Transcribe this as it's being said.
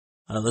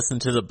I listen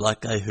to the Black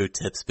Guy Who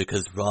Tips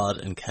because Rod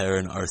and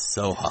Karen are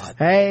so hot.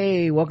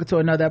 Hey, welcome to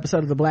another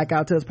episode of the Black Guy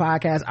Who Tips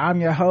podcast. I'm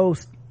your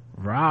host,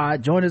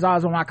 Rod. Joined as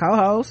always with my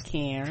co-host,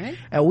 Karen.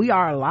 And we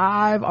are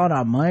live on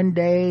a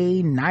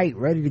Monday night,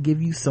 ready to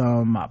give you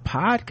some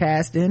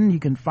podcasting. You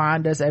can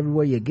find us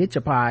everywhere you get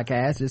your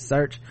podcasts. Just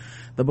search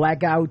the Black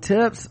Guy Who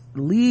Tips.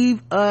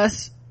 Leave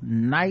us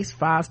nice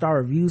 5-star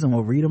reviews and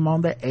we'll read them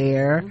on the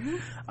air.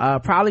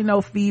 Probably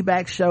no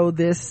feedback show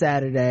this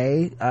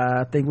Saturday.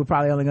 I think we're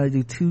probably only going to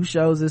do 2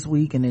 shows this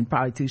week and then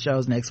probably 2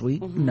 shows next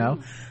week. You know,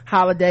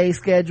 holiday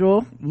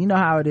schedule, you know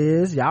how it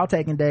is. Y'all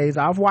taking days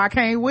off, why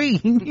can't we?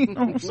 You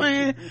know what I'm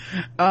saying?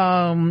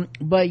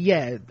 But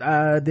yeah,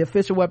 the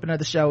official weapon of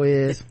the show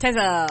is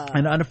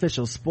an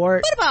unofficial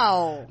sport, bullet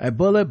ball. A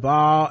bullet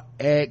ball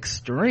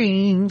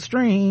extreme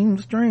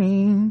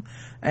stream.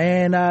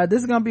 And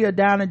this is gonna be a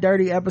down and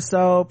dirty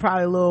episode,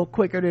 probably a little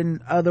quicker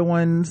than other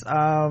ones,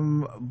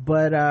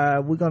 but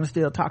we're gonna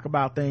still talk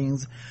about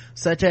things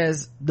such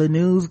as the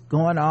news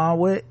going on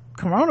with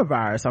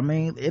coronavirus. I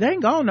mean, it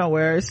ain't going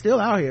nowhere. It's still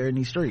out here in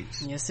these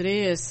streets. Yes, it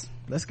is.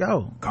 Let's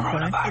go.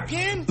 Coronavirus.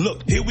 Again?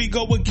 Look, here we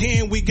go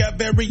again. We got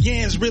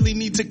variants. Really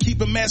need to keep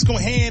a mask on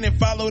hand and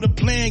follow the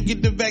plan.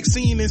 Get the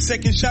vaccine and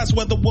second shots,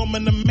 whether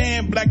woman or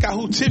man. Black Guy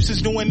Who Tips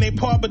is doing their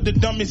part, but the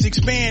dumbest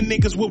expand.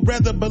 Niggas would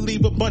rather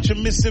believe a bunch of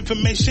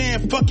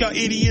misinformation. Fuck y'all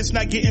idiots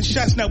not getting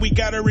shots. Now we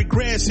gotta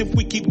regress. If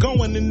we keep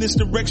going in this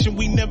direction,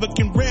 we never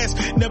can rest.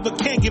 Never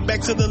can get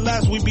back to the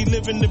lives we be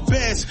living the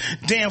best.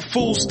 Damn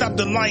fool, stop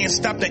the lying.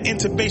 Stop the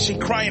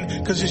intubation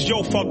crying. Cause it's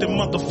your fault that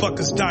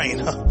motherfuckers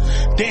dying.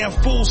 Damn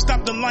fool,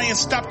 stop the lying,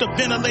 stop the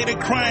ventilator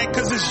crying,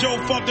 cause it's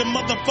your fault that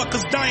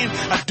motherfuckers dying.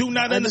 I do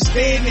not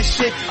understand this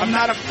shit, I'm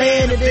not a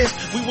fan of this.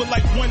 We were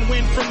like one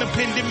win from the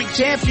pandemic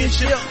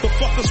championship, but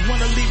fuckers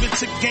wanna leave it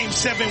to game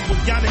 7 with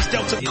Giannis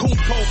Delta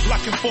Kumpo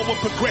blocking forward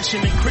progression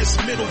and Chris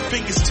middle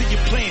fingers to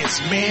your plans,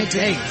 man.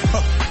 Damn.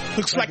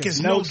 Looks like it's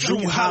no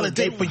Drew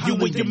holiday for you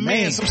and your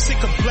mans. I'm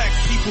sick of black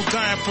people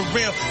dying for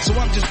real, so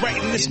I'm just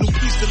writing this new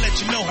piece to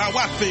let you know how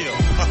I feel.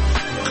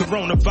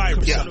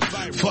 Coronavirus, yeah.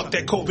 Fuck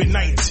that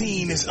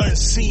COVID-19, it's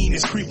unseen,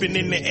 it's creeping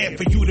in the air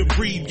for you to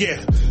breathe,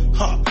 yeah.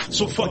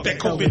 So fuck that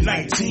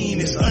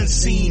COVID-19, it's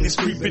unseen, it's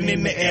creeping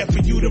in the air for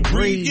you to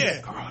breathe,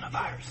 yeah.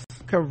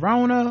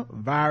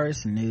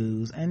 Coronavirus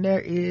news, and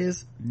there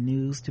is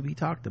news to be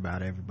talked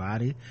about,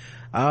 everybody.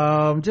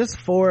 Just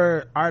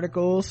 4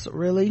 articles,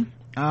 really.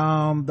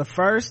 The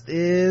first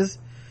is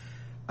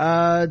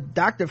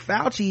Dr.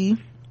 Fauci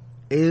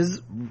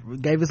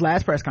gave his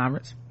last press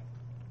conference,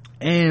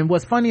 and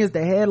what's funny is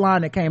the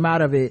headline that came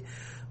out of it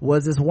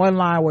was this one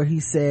line where he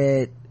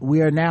said,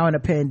 we are now in a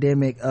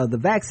pandemic of the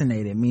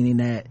vaccinated, meaning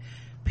that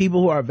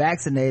people who are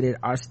vaccinated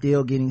are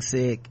still getting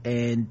sick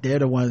and they're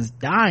the ones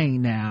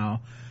dying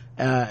now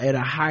at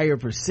a higher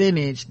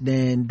percentage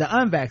than the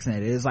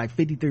unvaccinated. It's like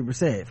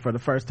 53% for the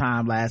first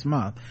time last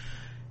month,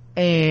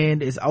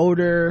 and it's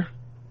older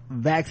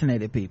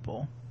vaccinated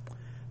people.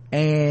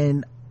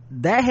 And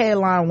that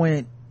headline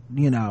went,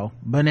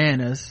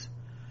 bananas.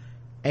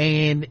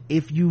 And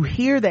if you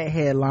hear that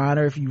headline,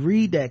 or if you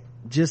read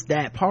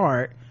that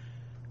part,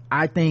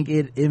 I think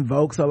it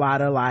invokes a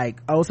lot of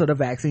like, oh, so the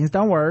vaccines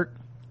don't work.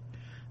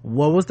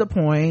 What was the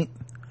point?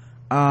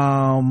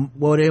 Well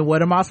then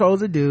what am I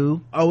supposed to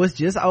do? Oh, it's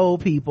just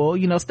old people,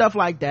 stuff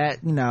like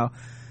that,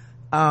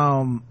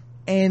 and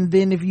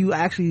then if you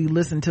actually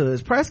listen to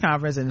his press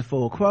conference in the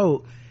full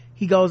quote,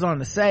 he goes on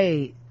to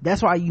say,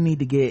 that's why you need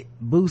to get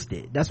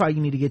boosted. That's why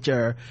you need to get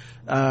your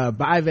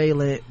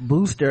bivalent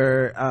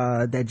booster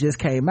that just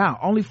came out.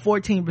 Only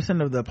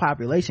 14% of the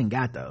population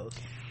got those.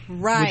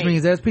 Right. Which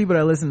means there's people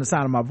that listen to the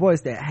sound of my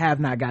voice that have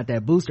not got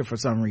that booster for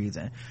some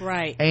reason.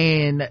 Right.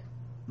 And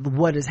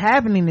what is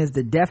happening is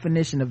the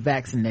definition of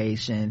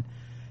vaccination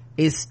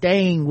is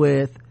staying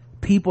with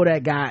people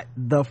that got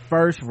the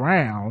first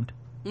round.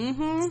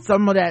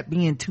 Some of that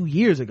being 2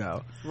 years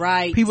ago.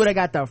 Right. People that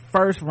got the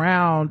first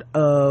round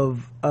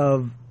of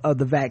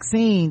the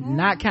vaccine,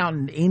 not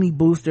counting any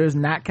boosters,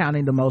 not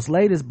counting the most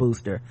latest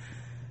booster.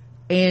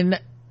 And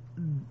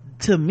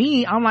to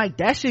me, I'm like,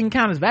 that shouldn't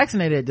count as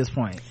vaccinated at this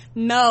point.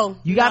 No.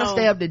 You gotta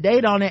stay up to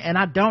date on it, and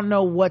I don't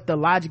know what the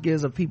logic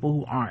is of people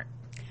who aren't.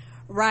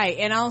 Right.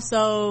 And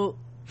also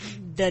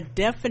the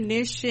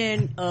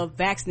definition of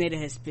vaccinated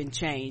has been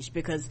changed,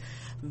 because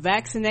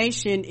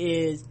vaccination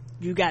is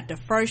you got the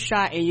first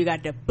shot and you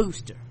got the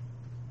booster.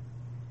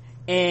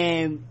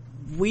 And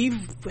we've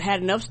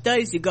had enough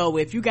studies to go,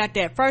 if you got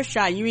that first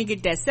shot and you didn't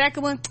get that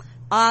second one,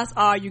 odds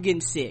are you're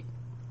getting sick.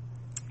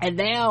 And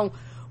now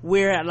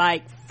we're at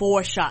like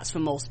 4 shots for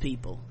most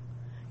people.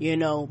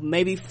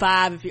 Maybe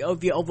 5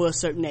 if you're over a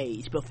certain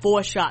age, but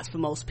 4 shots for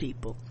most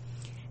people.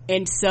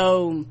 And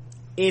so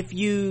if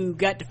you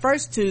got the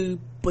first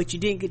 2 but you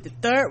didn't get the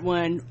third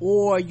one,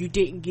 or you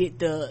didn't get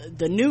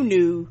the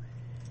new,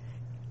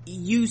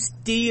 you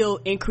still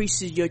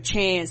increases your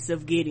chance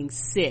of getting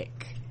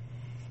sick.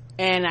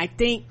 And I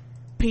think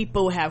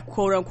people have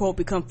quote unquote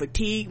become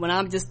fatigued when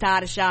I'm just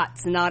tired of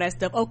shots and all that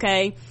stuff.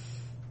 Okay,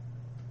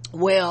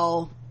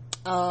 well,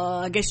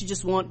 I guess you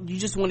just want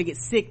to get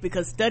sick,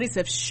 because studies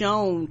have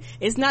shown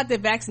it's not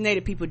that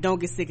vaccinated people don't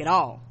get sick at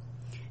all.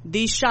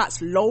 These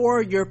shots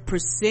lower your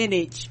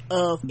percentage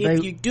of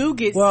if you do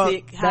get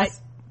sick.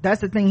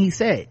 That's the thing he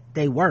said.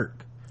 They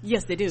work.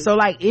 Yes, they do. So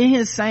like in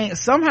his saying,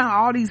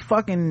 somehow all these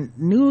fucking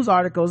news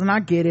articles, and I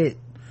get it,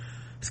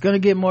 it's gonna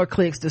get more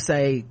clicks to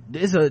say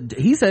he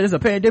said it's a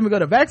pandemic of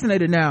the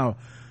vaccinated now,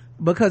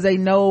 because they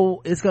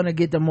know it's gonna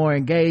get them more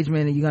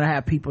engagement, and you're gonna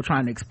have people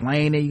trying to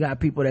explain it. You got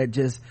people that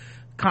just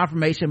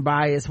confirmation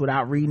bias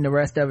without reading the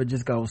rest of it,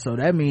 just go, so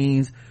that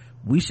means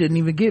we shouldn't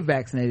even get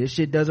vaccinated. This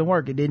shit doesn't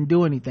work. It didn't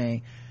do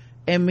anything.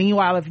 And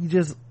meanwhile, if you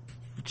just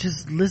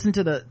listen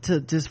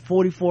to just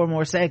 44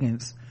 more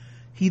seconds,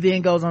 he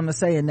then goes on to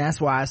say, and that's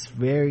why it's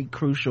very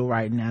crucial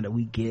right now that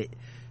we get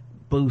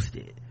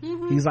boosted.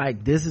 He's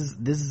like, this is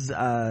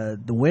the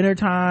winter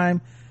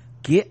time.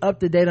 Get up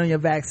to date on your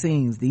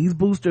vaccines. These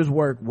boosters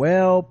work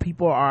well.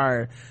 People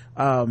are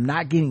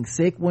not getting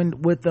sick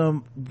with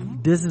them.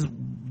 This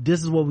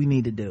is what we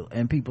need to do,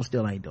 and people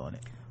still ain't doing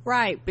it.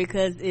 Right,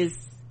 because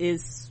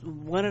it's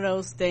one of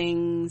those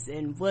things.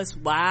 And what's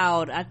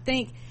wild,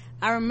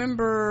 I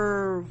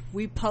remember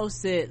we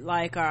posted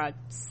like our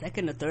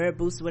second or third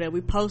booster, whatever. We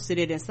posted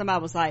it, and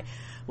somebody was like,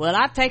 well,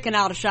 I've taken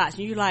all the shots.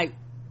 And you're like,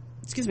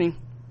 excuse me,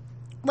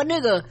 but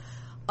nigga,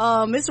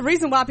 it's the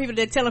reason why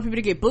they're telling people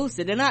to get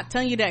boosted. They're not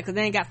telling you that because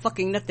they ain't got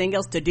fucking nothing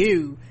else to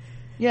do.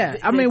 Yeah,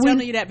 they're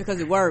telling you that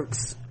because it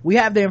works. We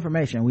have the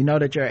information. We know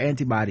that your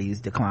antibodies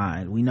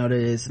decline. We know that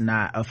it's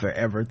not a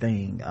forever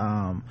thing.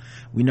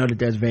 We know that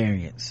there's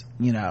variants,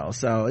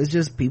 so it's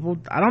just people.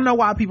 I don't know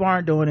why people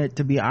aren't doing it,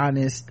 to be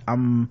honest.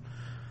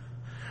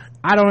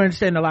 I don't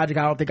understand the logic.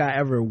 I don't think I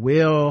ever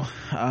will.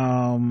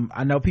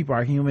 I know people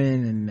are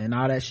human and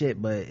all that shit,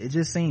 but it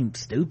just seems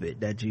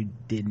stupid that you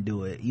didn't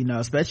do it,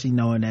 especially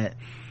knowing that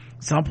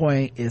at some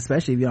point,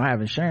 especially if you don't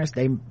have insurance,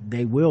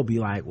 they will be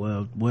like,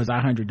 well, was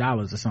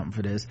 $100 or something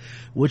for this,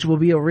 which will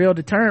be a real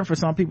deterrent for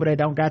some people that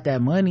don't got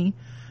that money.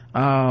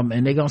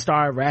 And they gonna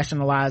start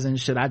rationalizing,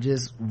 should I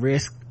just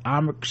risk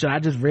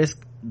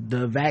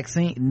the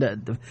vaccine?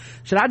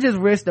 Should I just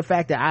risk the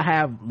fact that I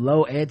have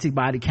low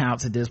antibody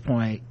counts at this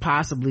point,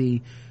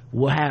 possibly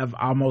will have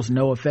almost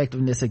no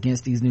effectiveness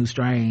against these new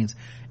strains,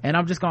 and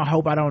I'm just gonna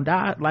hope I don't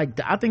die? Like,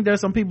 I think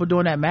there's some people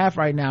doing that math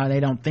right now, and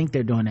they don't think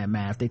they're doing that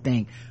math. They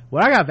think,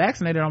 well, I got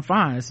vaccinated, I'm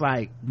fine. It's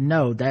like,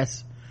 no,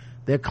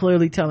 they're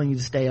clearly telling you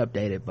to stay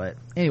updated. But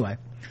anyway,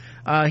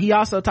 he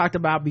also talked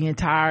about being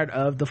tired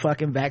of the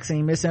fucking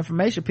vaccine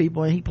misinformation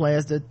people, and he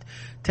plans to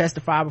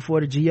testify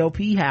before the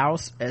GOP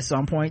House at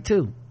some point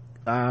too,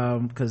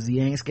 because he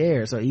ain't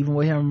scared. So even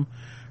with him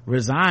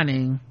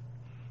resigning,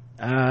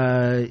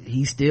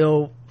 he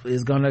still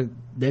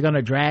they're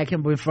gonna drag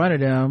him in front of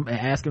them and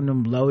ask him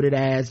them loaded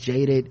ass,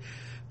 jaded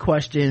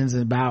questions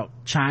about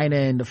China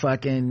and the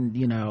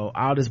fucking,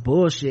 all this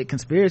bullshit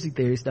conspiracy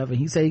theory stuff, and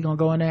he said he's gonna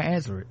go in there and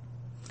answer it.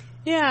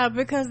 Yeah,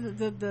 because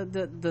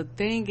the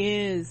thing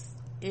is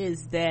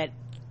that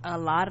a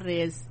lot of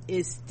this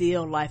is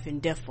still life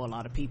and death for a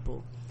lot of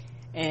people,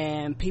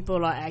 and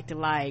people are acting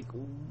like,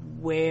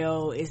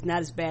 well, it's not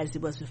as bad as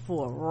it was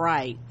before,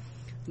 right?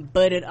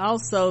 But it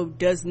also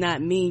does not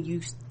mean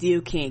you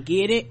still can't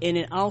get it, and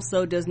it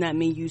also does not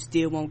mean you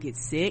still won't get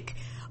sick.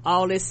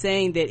 All it's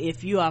saying that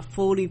if you are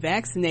fully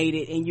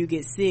vaccinated and you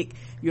get sick,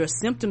 your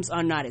symptoms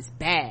are not as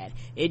bad.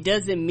 It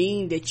doesn't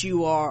mean that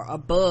you are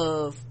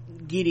above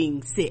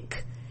getting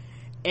sick.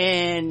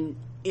 And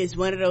it's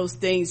one of those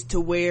things to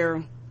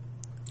where,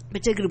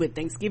 particularly with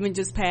Thanksgiving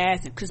just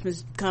passed and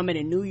Christmas coming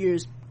and New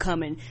Year's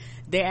coming,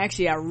 they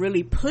actually are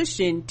really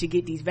pushing to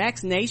get these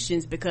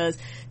vaccinations, because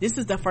this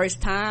is the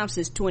first time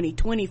since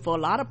 2020 for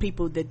a lot of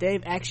people that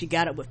they've actually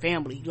got it with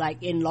family,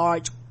 like in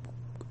large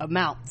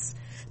amounts.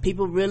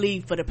 People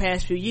really, for the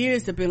past few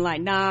years, have been like,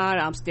 nah,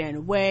 I'm staying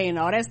away and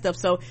all that stuff.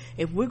 So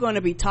if we're going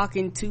to be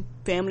talking to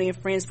family and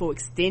friends for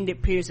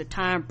extended periods of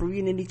time,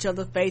 breathing in each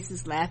other's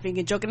faces, laughing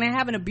and joking and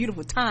having a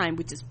beautiful time,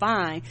 which is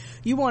fine,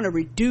 you want to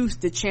reduce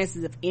the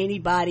chances of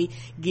anybody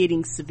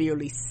getting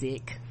severely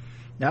sick.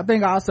 I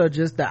think also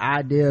just the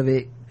idea of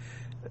it,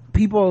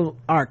 people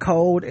are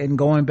cold, and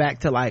going back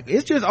to like,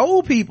 it's just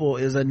old people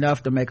is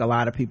enough to make a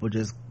lot of people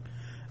just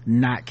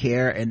not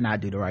care and not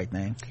do the right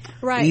thing,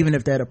 right? Even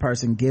if they're the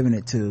person giving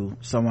it to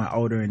someone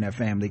older in their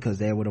family, because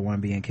they were the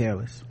one being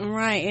careless,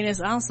 right? And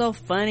it's also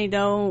funny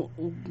though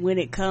when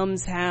it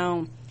comes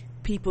how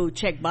people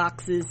check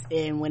boxes,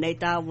 and when they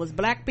thought it was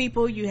black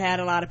people, you had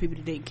a lot of people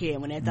that didn't care.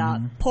 When they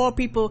thought poor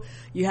people,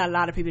 you had a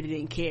lot of people that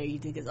didn't care. You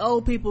think it's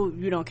old people,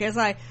 you don't care. It's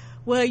like,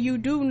 well, you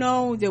do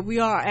know that we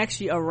are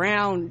actually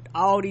around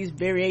all these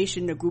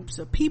variation of groups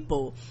of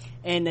people,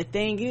 and the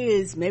thing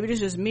is, maybe it's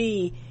just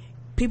me,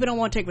 people don't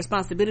want to take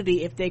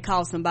responsibility if they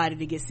cause somebody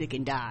to get sick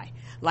and die.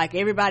 Like,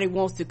 everybody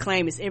wants to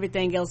claim it's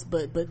everything else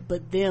but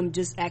them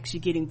just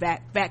actually getting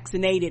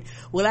vaccinated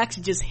will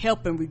actually just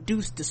help and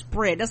reduce the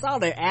spread. That's all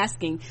they're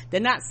asking. They're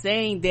not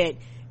saying that,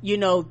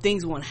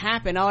 things won't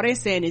happen. All they're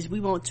saying is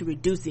we want to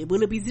reduce it.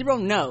 Will it be zero?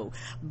 No.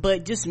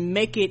 But just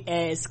make it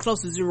as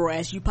close to zero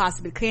as you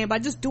possibly can by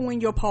just doing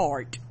your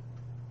part.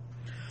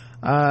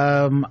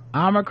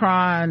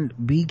 Omicron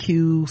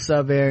BQ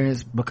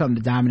subvariants become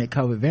the dominant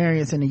COVID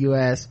variants in the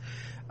US.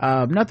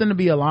 Nothing to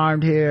be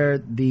alarmed here.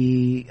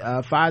 The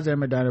Pfizer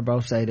and Moderna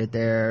both say that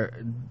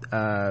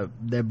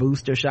their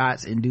booster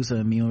shots induce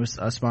an immune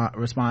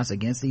response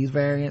against these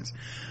variants.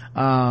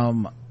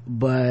 But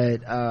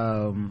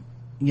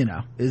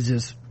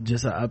it's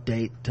just an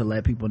update to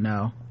let people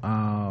know.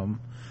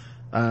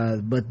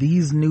 But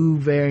these new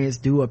variants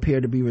do appear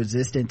to be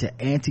resistant to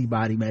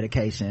antibody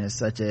medications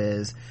such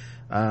as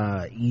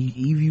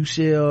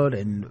Evusheld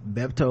and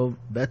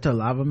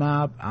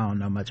Bebtelovimab. I don't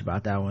know much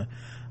about that one.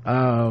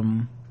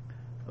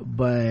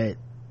 But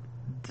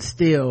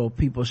still,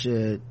 people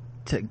should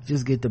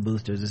just get the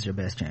boosters. It's your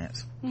best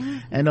chance. Mm-hmm.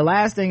 And the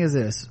last thing is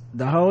this: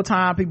 the whole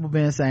time people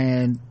been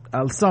saying,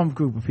 some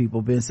group of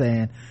people been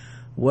saying,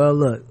 well,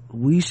 look,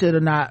 we should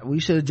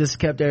have just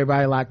kept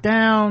everybody locked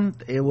down.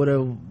 It would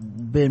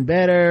have been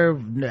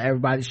better.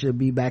 Everybody should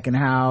be back in the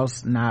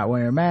house, not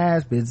wearing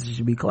masks. Businesses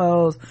should be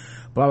closed.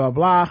 Blah blah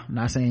blah.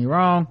 Not saying you're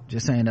wrong,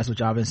 just saying that's what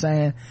y'all been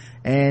saying.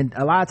 And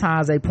a lot of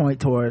times they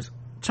point towards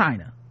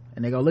China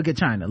and they go, look at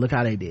China, look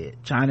how they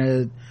did.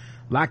 China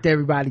locked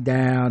everybody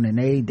down,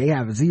 and they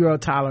have a zero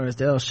tolerance.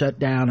 They'll shut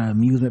down an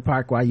amusement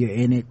park while you're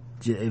in it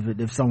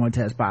if someone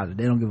tests positive.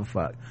 They don't give a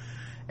fuck.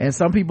 And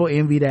some people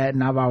envy that,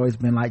 and I've always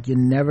been like, you're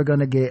never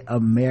gonna get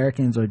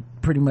Americans or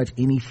pretty much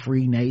any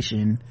free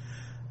nation,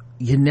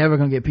 you're never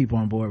gonna get people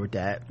on board with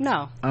that.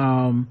 No.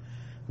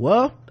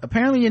 Well,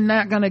 apparently you're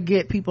not gonna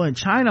get people in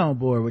China on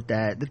board with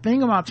that. The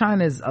thing about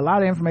China is a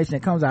lot of information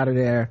that comes out of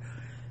there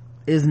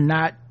is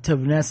not to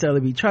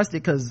necessarily be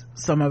trusted, because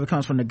some of it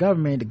comes from the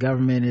government. The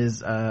government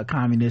is a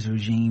communist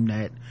regime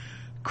that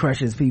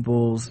crushes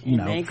people's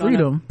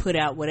freedom. Put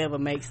out whatever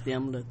makes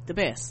them look the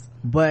best.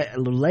 But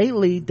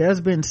lately there's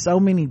been so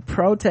many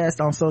protests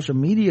on social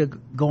media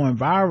going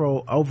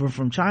viral over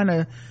from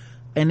China,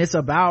 and it's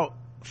about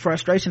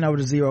frustration over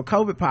the zero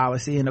COVID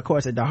policy. And of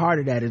course, at the heart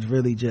of that is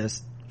really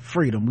just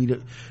freedom.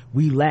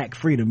 We lack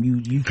freedom.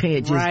 You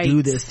can't just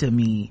do this to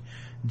me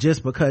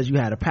just because you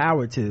had a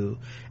power to.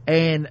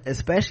 And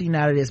especially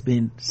now that it's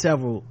been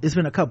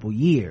a couple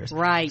years,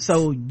 right?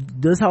 So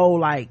this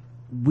whole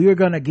we're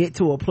gonna get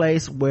to a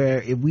place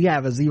where if we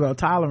have a zero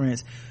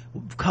tolerance,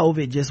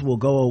 COVID just will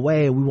go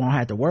away and we won't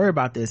have to worry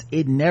about this.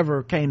 It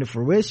never came to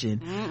fruition.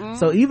 Mm-mm.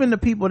 So even the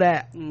people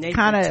that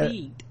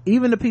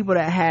even the people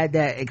that had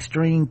that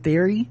extreme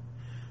theory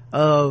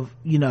of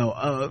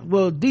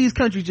well, these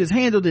countries just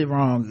handled it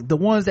wrong, the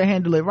ones that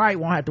handle it right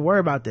won't have to worry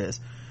about this.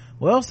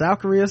 Well, South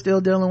Korea's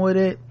still dealing with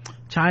it,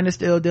 China's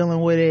still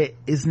dealing with it.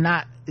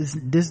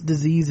 This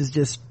disease is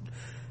just,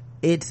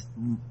 it's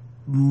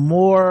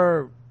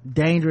more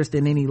dangerous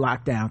than any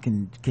lockdown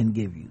can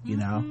give you,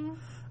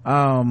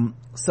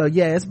 so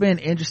yeah, it's been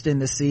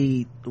interesting to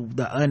see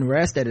the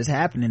unrest that is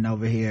happening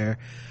over here,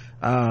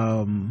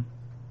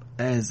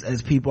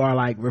 as people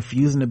are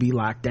refusing to be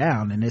locked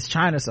down. And it's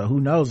China, so who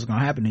knows what's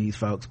gonna happen to these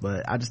folks.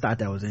 But I just thought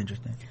that was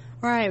interesting,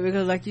 right?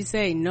 Because like you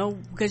say,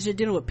 because you're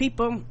dealing with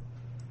people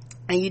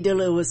and you're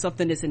dealing with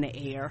something that's in the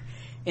air,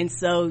 and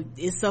so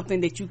it's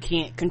something that you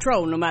can't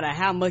control. No matter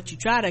how much you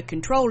try to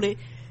control it,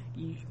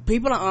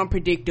 people are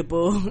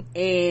unpredictable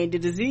and the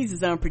disease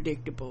is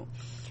unpredictable,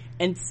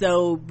 and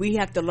so we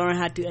have to learn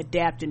how to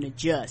adapt and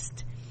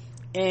adjust.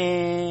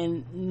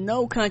 And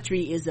no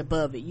country is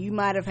above it. You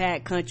might have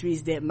had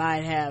countries that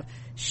might have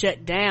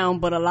shut down,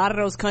 but a lot of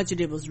those countries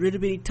that was really,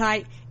 really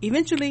tight,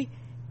 eventually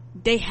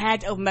they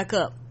had to open back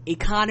up.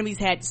 Economies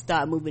had to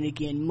start moving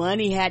again.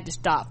 Money had to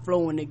start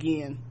flowing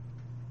again.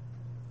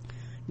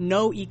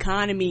 No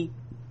government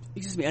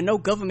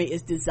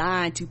is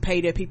designed to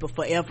pay their people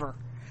forever.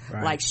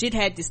 Right. Shit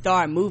had to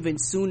start moving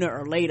sooner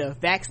or later,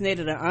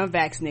 vaccinated or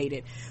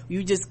unvaccinated.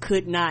 You just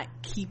could not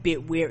keep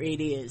it where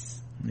it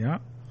is. Yeah.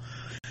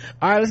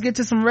 All right, let's get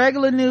to some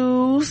regular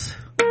news.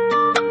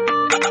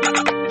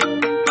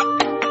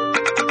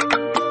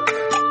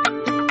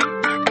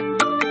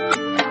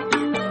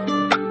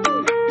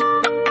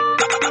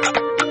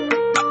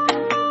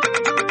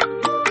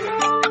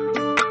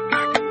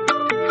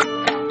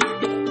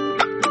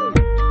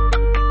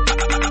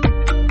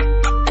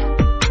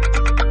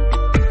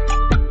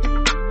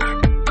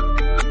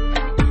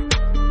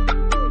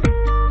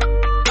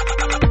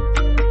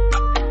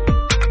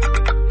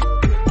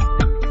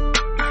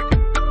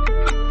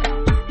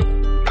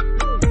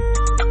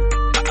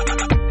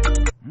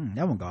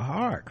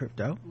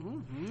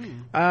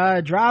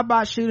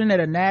 Drive-by shooting at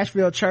a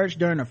Nashville church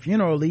during a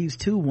funeral leaves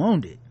 2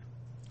 wounded.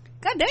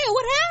 God damn,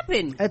 what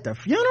happened? At the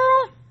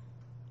funeral?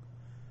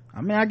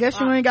 I mean, I guess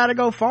you ain't gotta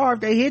go far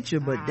if they hit you,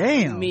 but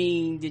damn. I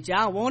mean, did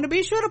y'all want to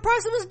be sure the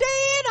person was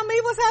dead? I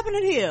mean, what's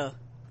happening here?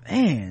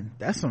 Man,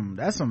 that's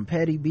some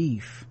petty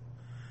beef.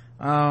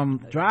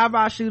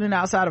 Drive-by shooting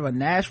outside of a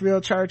Nashville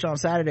church on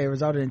Saturday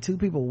resulted in 2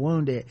 people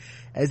wounded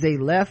as they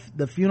left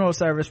the funeral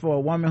service for a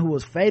woman who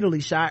was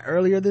fatally shot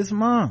earlier this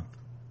month.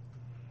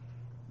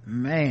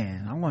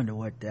 Man, I wonder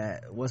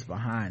what's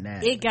behind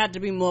that. It got to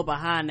be more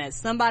behind that.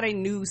 Somebody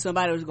knew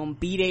somebody was gonna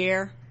be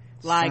there.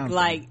 Like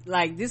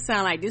this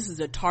sound like this is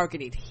a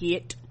targeted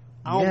hit.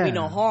 I don't mean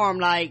no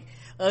harm.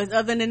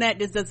 other than that,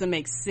 this doesn't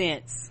make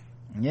sense.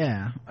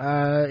 Yeah.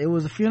 It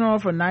was a funeral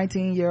for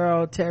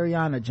 19-year-old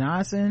Terriana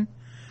Johnson.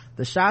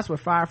 The shots were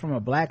fired from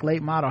a black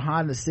late model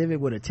Honda Civic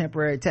with a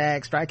temporary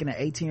tag, striking an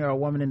 18-year-old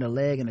woman in the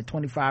leg and a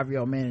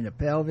 25-year-old man in the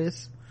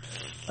pelvis.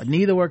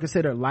 Neither were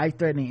considered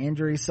life-threatening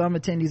injuries. Some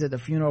attendees at the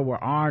funeral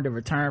were armed and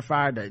returned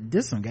fire.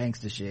 This some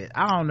gangster shit.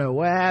 I don't know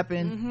what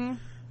happened.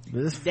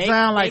 This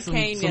sound like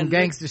some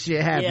gangster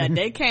shit happened.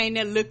 Yeah, they came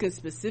there looking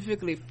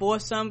specifically for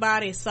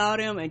somebody, saw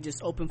them, and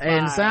just opened fire.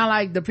 And it sounded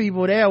like the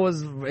people there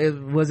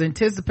was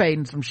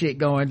anticipating some shit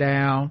going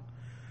down.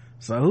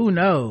 So who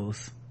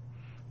knows?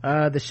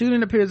 The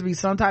shooting appears to be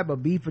some type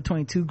of beef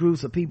between two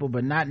groups of people,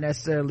 but not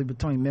necessarily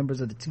between members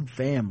of the two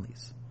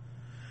families.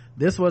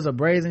 This was a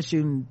brazen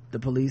shooting, the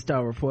police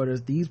told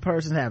reporters. These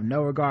persons have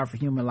no regard for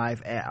human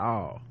life at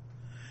all.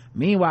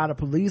 Meanwhile, the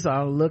police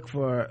are on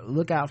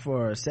lookout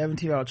for a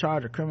 17-year-old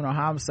charge of criminal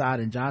homicide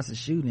in Johnson's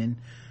shooting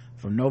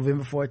from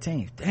November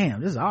 14th.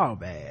 Damn, this is all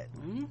bad.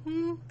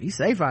 Be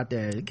safe out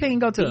there. You can't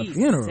go to a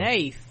funeral. Be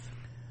safe.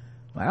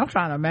 Like, I'm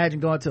trying to imagine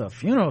going to a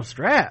funeral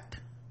strapped.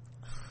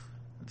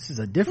 This is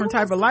a different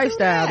type of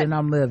lifestyle than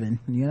I'm living,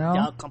 you know?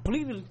 A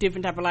completely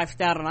different type of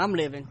lifestyle than I'm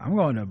living. I'm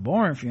going to a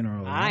boring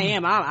funeral. I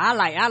am.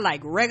 I like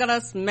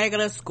regular,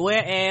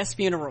 square ass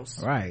funerals.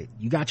 Right.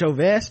 You got your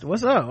vest?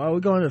 What's up? Are we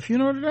going to a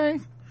funeral today?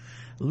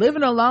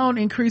 Living alone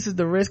increases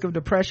the risk of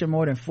depression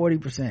more than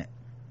 40%.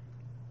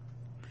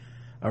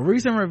 A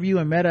recent review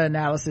and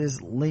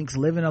meta-analysis links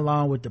living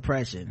alone with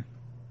depression.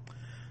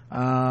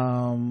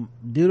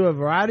 Due to a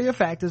variety of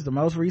factors, the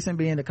most recent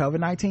being the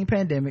COVID-19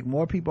 pandemic,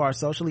 more people are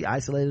socially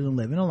isolated and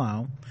living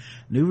alone.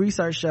 New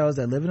research shows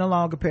that living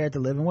alone compared to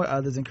living with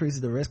others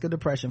increases the risk of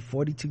depression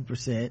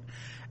 42%.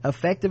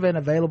 Effective and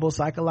available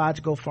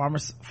psychological,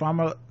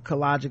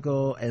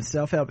 pharmacological, and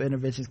self-help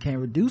interventions can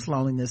reduce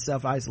loneliness,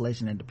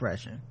 self-isolation, and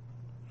depression.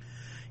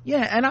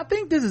 Yeah, and I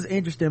think this is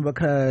interesting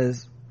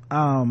because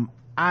I'm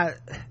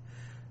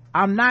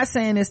not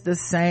saying it's the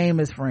same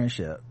as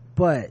friendship,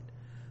 but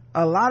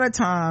a lot of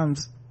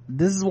times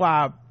this is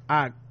why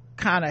I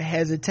kind of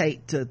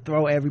hesitate to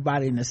throw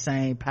everybody in the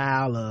same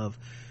pile of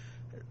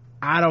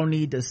I don't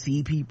need to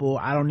see people,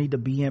 I don't need to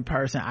be in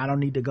person, I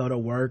don't need to go to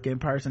work in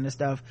person and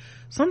stuff.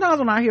 Sometimes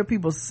when I hear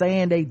people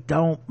saying they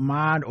don't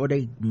mind or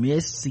they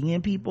miss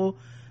seeing people,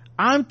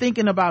 I'm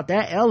thinking about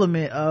that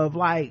element of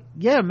like,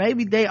 yeah,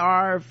 maybe they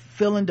are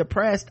feeling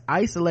depressed,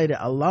 isolated,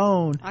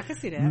 alone. I can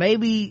see that.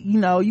 Maybe,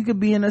 you could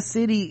be in a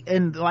city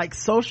and like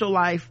social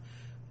life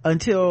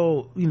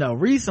until,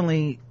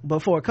 recently,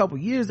 before a couple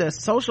years, that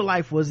social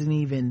life wasn't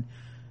even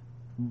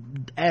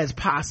as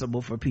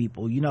possible for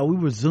people. We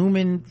were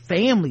Zooming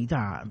family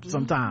time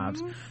sometimes,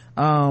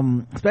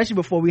 especially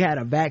before we had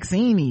a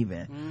vaccine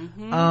even.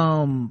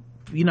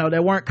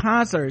 There weren't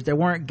concerts, there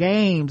weren't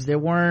games, there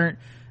weren't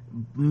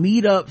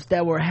meetups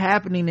that were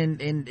happening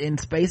in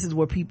spaces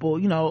where people,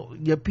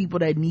 your people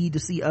that need to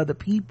see other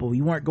people.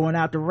 You weren't going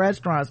out to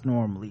restaurants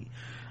normally.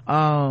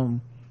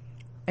 And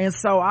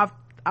so I've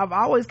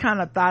always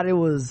kind of thought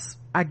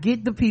I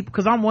get the people,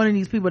 cause I'm one of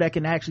these people that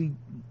can actually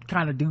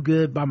kind of do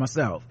good by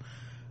myself,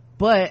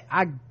 but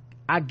I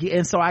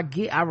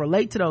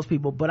relate to those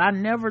people, but I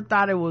never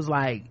thought it was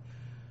like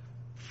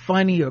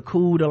funny or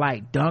cool to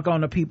like dunk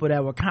on the people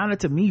that were kind of,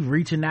 to me,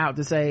 reaching out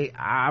to say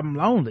I'm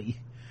lonely.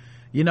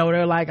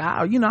 They're like,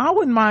 I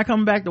wouldn't mind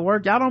coming back to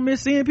work, y'all don't miss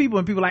seeing people,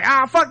 and people like,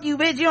 fuck you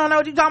bitch, you don't know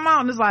what you talking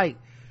about. And it's like,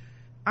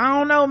 I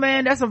don't know,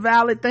 man, that's a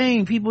valid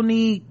thing.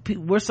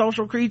 We're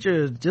social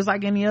creatures just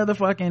like any other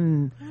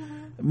fucking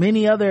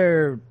many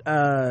other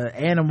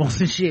animals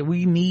and shit.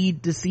 We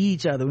need to see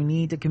each other, we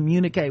need to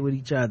communicate with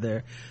each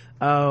other.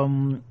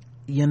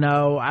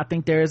 I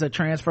think there is a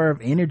transfer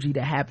of energy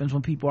that happens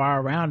when people are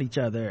around each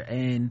other,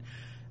 and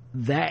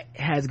that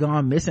has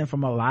gone missing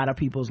from a lot of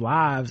people's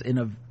lives in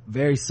a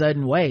very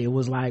sudden way. It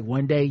was like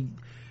one day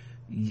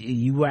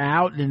you were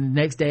out and the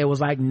next day it was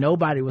like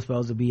nobody was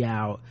supposed to be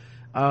out.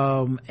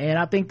 And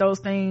I think those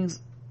things,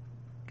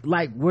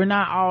 like, we're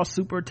not all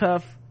super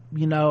tough,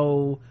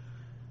 mental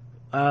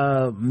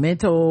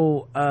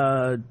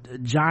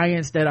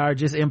giants that are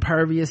just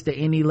impervious to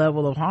any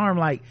level of harm.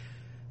 Like,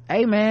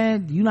 hey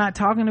man, you're not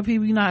talking to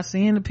people, you're not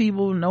seeing the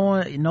people,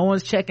 no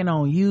one's checking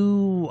on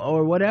you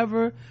or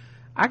whatever.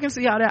 I can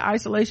see how that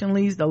isolation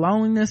leads to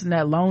loneliness, and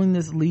that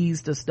loneliness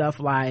leads to stuff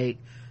like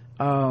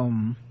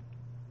thoughts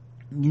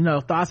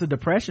of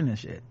depression and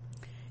shit.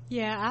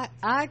 Yeah,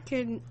 I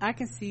can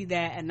see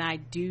that, and I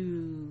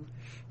do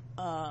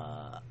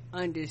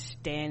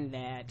understand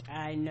that.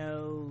 I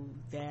know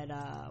that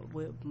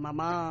with my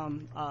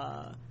mom,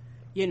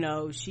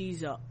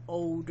 she's an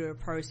older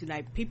person,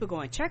 like people go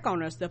and check on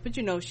her stuff, but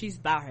she's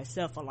by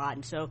herself a lot,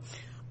 and so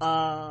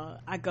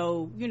I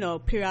go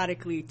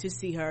periodically to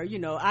see her.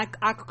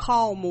 I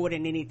call more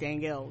than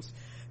anything else,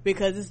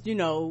 because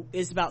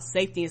it's about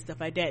safety and stuff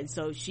like that. And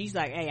so she's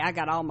like, hey, I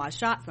got all my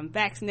shots, I'm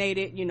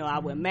vaccinated, I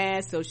wear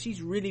masks. So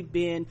she's really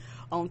been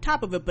on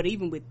top of it. But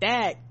even with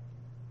that,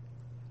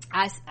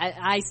 I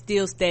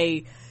still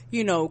stay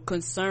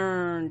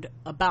concerned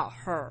about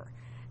her.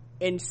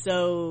 And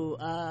so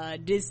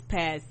this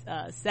past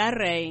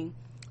Saturday,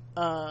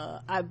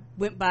 I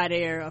went by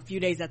there a few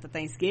days after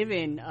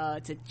Thanksgiving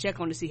to check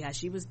on to see how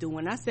she was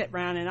doing. I sat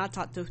around and I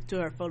talked to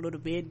her for a little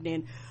bit, and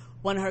then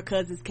one of her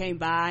cousins came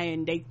by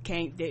and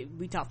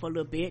we talked for a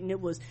little bit, and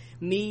it was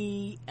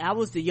me. I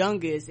was the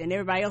youngest, and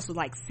everybody else was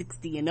like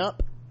 60 and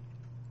up.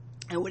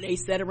 And when they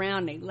sat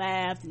around, they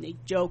laughed and they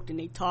joked and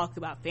they talked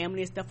about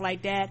family and stuff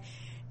like that.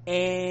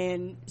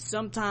 And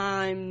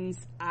sometimes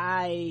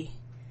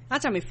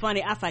not trying to be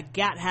funny, I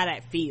forgot how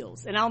that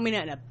feels. And I don't mean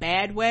that in a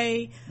bad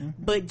way,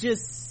 but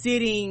just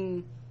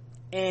sitting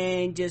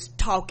and just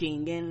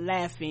talking and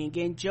laughing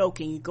and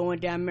joking, going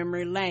down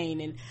memory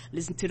lane and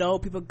listening to the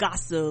old people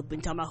gossip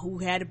and talking about who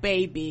had a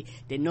baby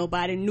that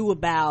nobody knew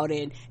about,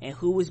 and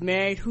who was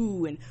married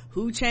who, and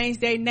who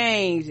changed their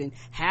names, and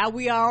how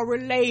we all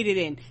related,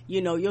 and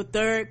your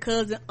third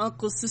cousin,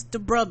 uncle, sister,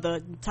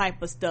 brother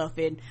type of stuff.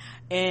 And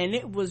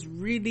it was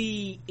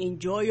really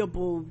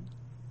enjoyable.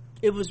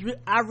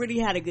 I really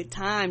had a good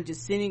time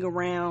just sitting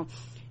around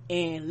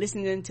and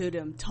listening to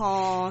them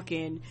talk,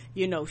 and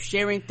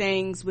sharing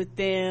things with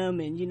them,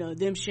 and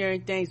them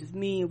sharing things with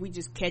me, and we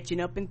just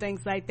catching up and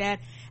things like that.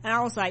 And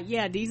I was like,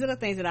 yeah, these are the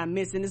things that I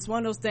miss. And it's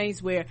one of those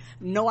things where,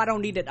 no, I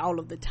don't need it all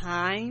of the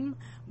time,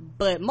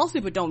 but most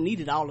people don't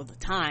need it all of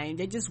the time.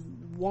 They just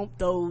want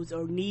those,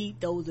 or need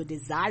those, or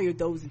desire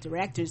those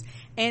interactors,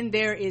 and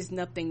there is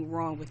nothing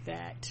wrong with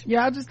that.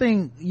 Yeah, I just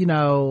think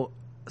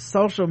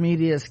social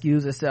media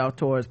skews itself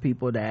towards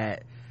people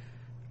that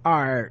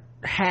are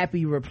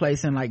happy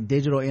replacing like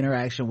digital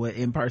interaction with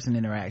in-person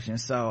interaction.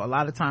 So a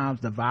lot of times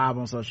the vibe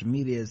on social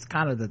media is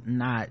kind of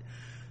not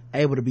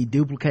able to be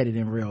duplicated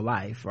in real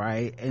life,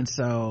 right? And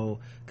so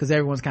because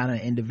everyone's kind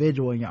of an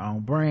individual in your own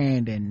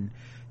brand, and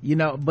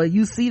but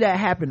you see that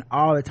happen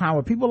all the time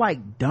where people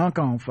like dunk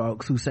on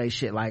folks who say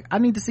shit like, I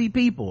need to see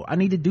people, I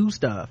need to do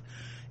stuff.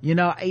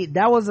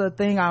 That was a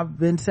thing I've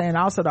been saying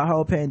also the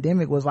whole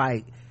pandemic, was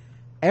like,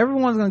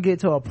 everyone's gonna get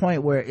to a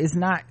point where it's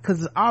not,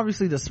 because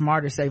obviously the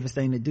smartest, safest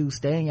thing to do,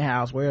 stay in your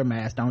house, wear a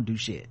mask, don't do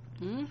shit.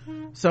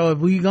 So if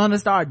we're gonna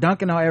start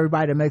dunking on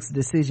everybody that makes a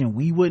decision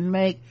we wouldn't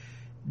make,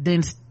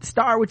 then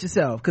start with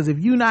yourself. Because if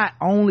you not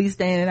only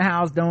staying in the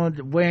house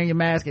wearing your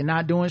mask and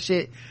not doing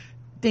shit,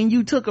 then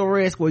you took a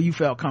risk where you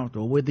felt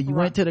comfortable, whether you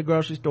went to the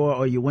grocery store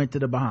or you went to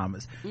the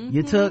Bahamas.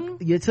 You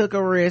took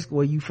a risk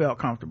where you felt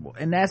comfortable,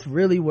 and that's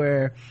really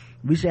where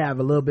we should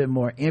have a little bit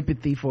more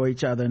empathy for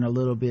each other, and a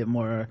little bit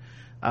more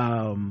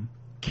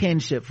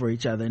kinship for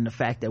each other, and the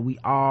fact that we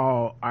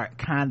all are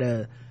kind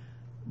of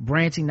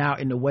branching out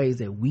in the ways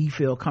that we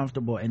feel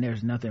comfortable, and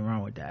there's nothing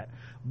wrong with that.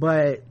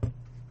 But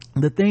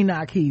the thing that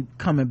I keep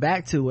coming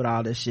back to with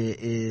all this shit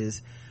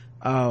is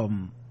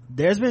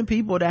there's been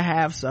people that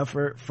have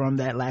suffered from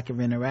that lack of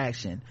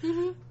interaction.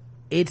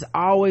 It's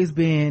always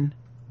been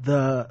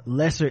the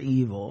lesser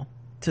evil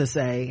to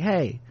say,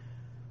 hey,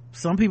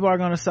 some people are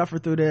going to suffer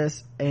through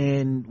this,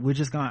 and we're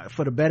just going to,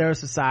 for the better of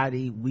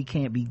society, we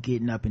can't be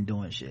getting up and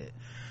doing shit.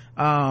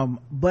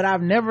 But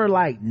I've never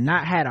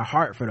not had a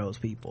heart for those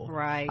people.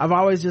 Right. I've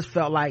always just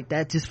felt like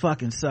that just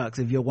fucking sucks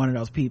if you're one of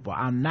those people.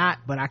 I'm not,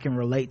 but I can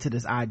relate to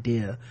this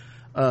idea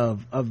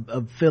of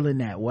feeling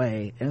that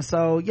way. And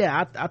so,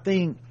 yeah, I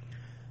think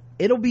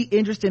it'll be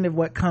interesting if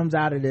what comes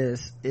out of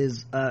this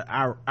is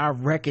our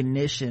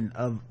recognition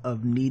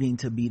of needing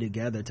to be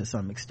together to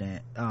some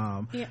extent.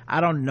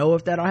 I don't know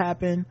if that'll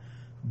happen,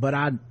 but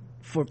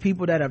for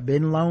people that have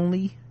been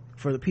lonely,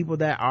 for the people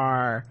that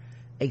are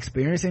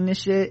experiencing this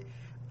shit,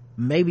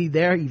 maybe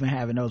they're even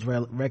having those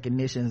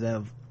recognitions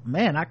of,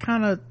 man, I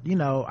kind of,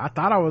 I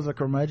thought I was a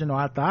curmudgeon, or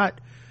I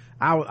thought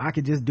I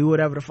could just do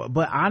whatever the fuck,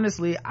 but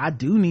honestly, I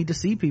do need to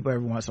see people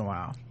every once in a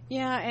while.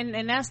 Yeah,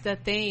 and that's the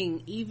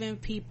thing. Even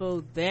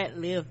people that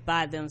live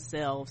by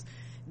themselves,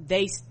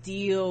 they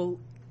still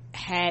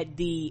had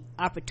the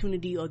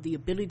opportunity or the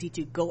ability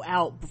to go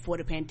out before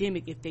the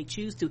pandemic if they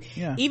choose to.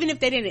 Yeah. Even if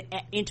they didn't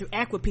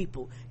interact with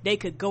people, they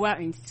could go out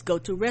and go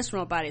to a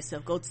restaurant by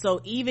themselves. So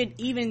even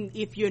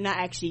if you're not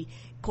actually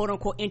quote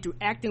unquote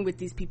interacting with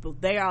these people,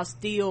 there are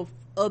still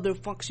other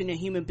functioning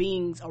human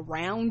beings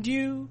around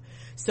you.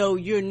 So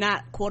you're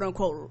not quote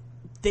unquote,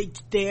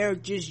 they're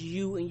just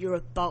you and your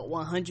thought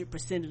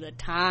 100% of the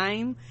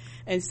time.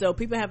 And so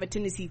people have a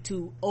tendency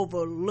to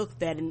overlook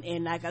that.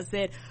 And like I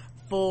said,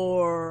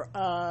 for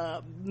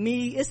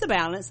me, it's a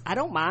balance. I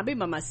don't mind being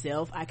by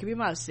myself. I can be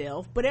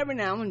myself, but every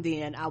now and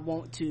then I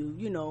want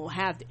to,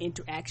 have the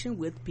interaction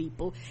with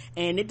people.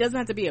 And it doesn't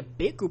have to be a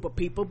big group of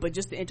people, but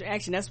just the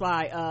interaction. That's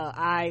why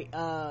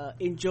I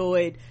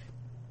enjoyed,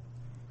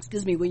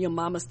 when your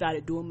mama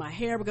started doing my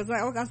hair, because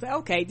I said,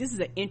 okay, this is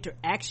an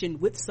interaction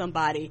with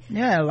somebody.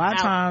 Yeah, a lot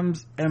of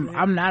times, and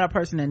I'm not a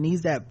person that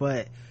needs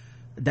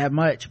that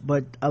much,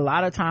 but a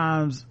lot of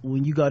times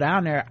when you go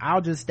down there, I'll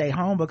just stay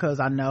home because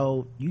I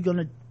know you're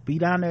gonna be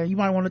down there, you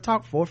might want to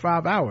talk 4 or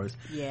 5 hours.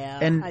 Yeah,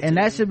 and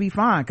that should be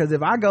fine, because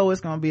if I go,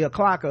 it's gonna be a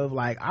clock of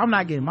I'm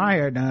not getting my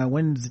hair done,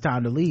 when's the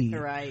time to leave?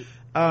 Right.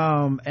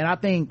 And I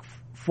think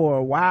for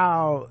a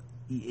while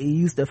it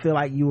used to feel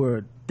like you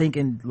were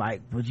thinking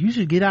like, but you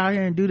should get out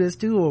here and do this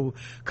too, or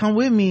come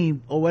with me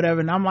or whatever.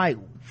 And I'm like,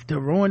 to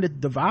ruin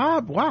the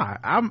vibe? Why?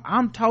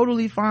 I'm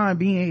totally fine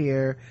being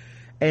here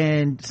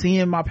and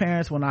seeing my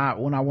parents when I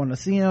want to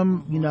see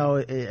them. You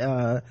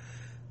know,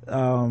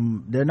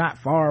 they're not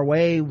far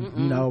away. You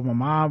know, my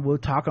mom will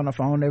talk on the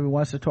phone every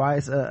once or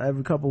twice,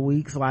 every couple of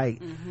weeks,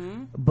 like,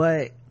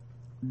 but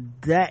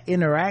that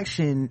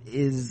interaction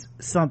is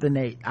something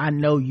that I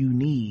know you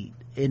need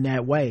in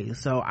that way.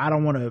 So I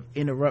don't want to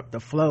interrupt the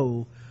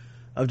flow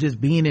of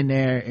just being in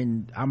there,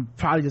 and I'm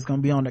probably just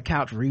gonna be on the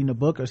couch reading a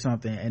book or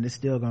something, and it's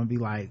still gonna be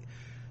like,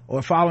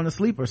 or falling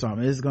asleep or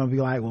something. It's gonna be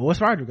like, well,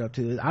 what's Roderick up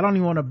to? I don't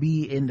even want to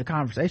be in the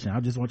conversation. I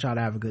just want y'all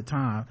to have a good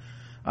time.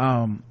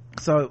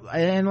 So,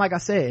 and like I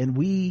said, and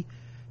we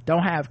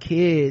don't have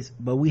kids,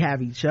 but we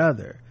have each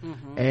other.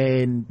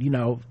 And, you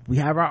know, we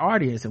have our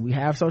audience and we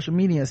have social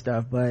media and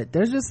stuff, but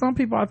there's just some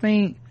people I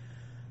think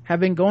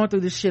have been going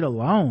through this shit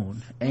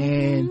alone.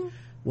 And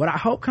what I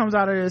hope comes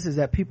out of this is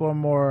that people are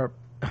more,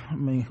 I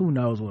mean, who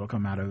knows what'll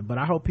come out of it, but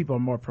I hope people are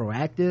more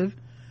proactive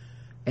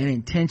and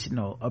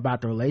intentional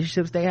about the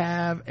relationships they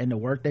have and the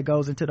work that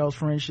goes into those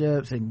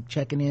friendships and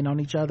checking in on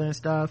each other and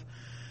stuff.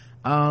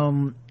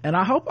 And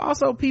I hope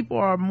also people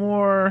are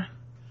more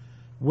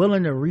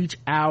willing to reach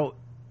out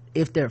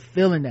if they're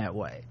feeling that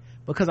way,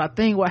 because I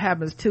think what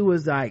happens too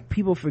is like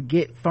people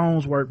forget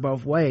phones work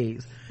both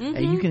ways,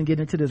 and you can get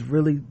into this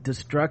really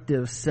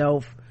destructive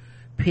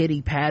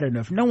self-pity pattern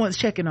of, no one's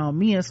checking on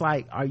me. It's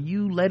like, are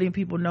you letting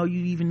people know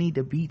you even need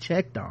to be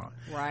checked on?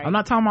 Right. I'm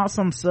not talking about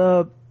some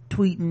sub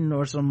tweeting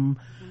or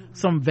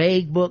some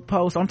vague book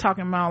post. I'm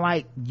talking about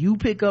like, you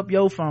pick up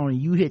your phone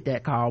and you hit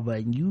that call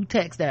button, you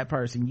text that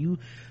person,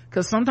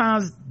 because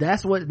sometimes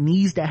that's what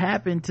needs to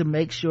happen to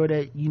make sure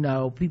that, you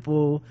know,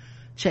 people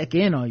check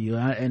in on you.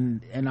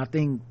 And I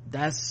think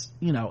that's,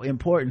 you know,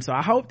 important. So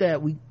I hope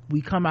that we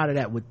come out of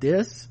that with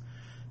this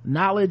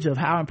knowledge of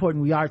how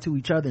important we are to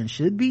each other and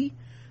should be,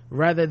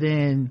 rather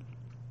than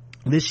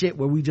this shit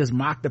where we just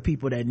mock the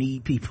people that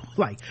need people.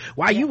 Like,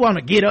 why you want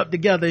to get up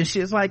together and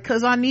shit? It's like,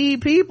 cause I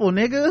need people,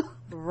 nigga.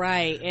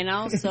 Right. And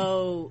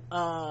also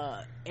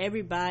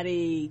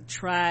everybody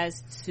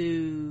tries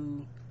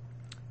to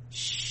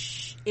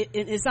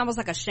it's almost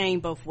like a shame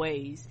both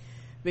ways,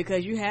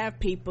 because you have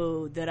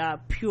people that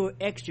are pure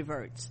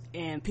extroverts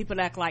and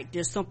people act like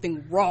there's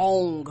something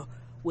wrong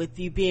with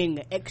you being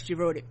an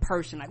extroverted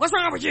person. Like, what's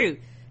wrong with you?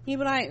 You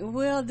be like,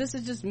 well, this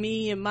is just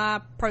me and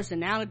my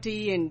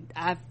personality, and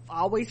I've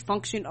always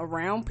functioned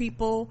around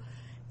people,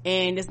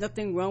 and there's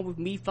nothing wrong with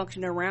me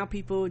functioning around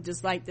people,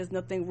 just like there's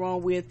nothing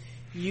wrong with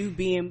you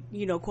being,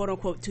 you know, quote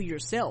unquote, to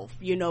yourself,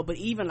 you know. But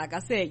even like I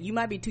said, you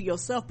might be to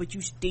yourself, but you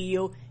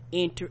still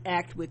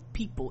interact with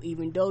people.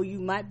 Even though you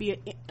might be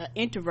an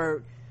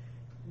introvert,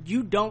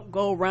 you don't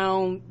go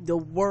around the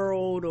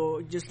world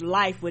or just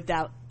life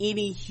without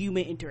any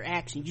human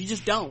interaction. You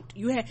just don't.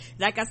 You have,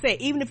 like I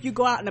said, even if you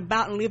go out and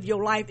about and live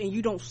your life and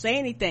you don't say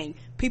anything,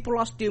 people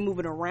are still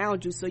moving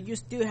around you, so you're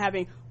still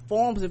having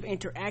forms of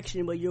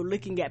interaction where you're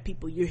looking at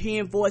people, you're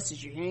hearing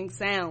voices, you're hearing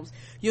sounds,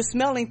 you're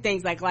smelling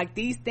things. Like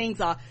these things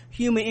are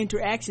human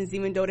interactions,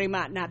 even though they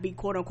might not be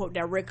quote unquote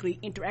directly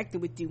interacting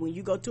with you. When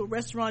you go to a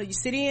restaurant, you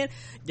sit in,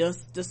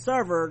 the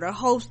server, the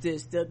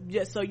hostess,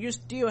 so you're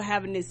still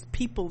having this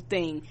people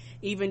thing,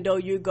 even though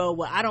you go,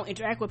 well, I don't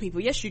interact with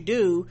people. Yes, you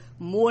do,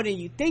 more than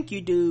you think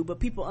you do, but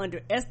people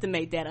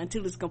underestimate that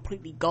until it's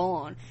completely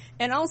gone.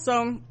 And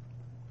also,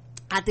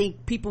 I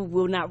think people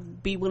will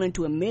not be willing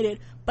to admit it,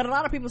 but a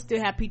lot of people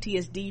still have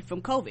PTSD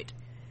from COVID,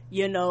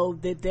 you know,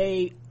 that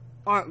they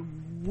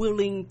aren't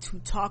willing to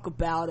talk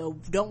about or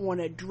don't want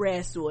to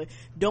address or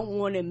don't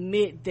want to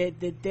admit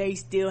that they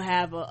still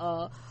have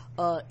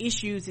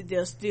issues that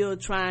they're still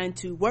trying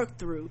to work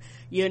through.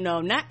 You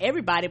know, not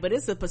everybody, but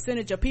it's a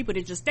percentage of people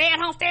that just stay at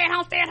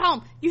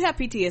home. You have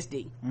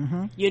PTSD.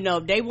 You know,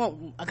 they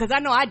won't, because I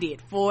know I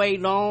did for a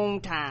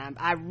long time.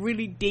 I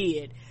really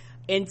did.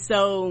 And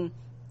so,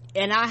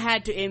 and I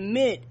had to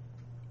admit,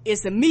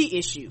 it's a me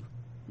issue,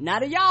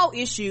 not a y'all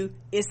issue.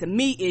 It's a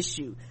me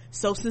issue.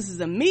 So since it's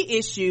a me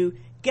issue,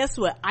 guess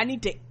what? I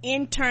need to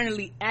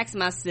internally ask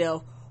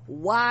myself,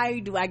 why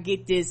do I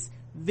get this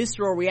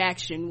visceral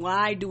reaction?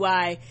 Why do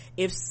I,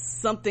 if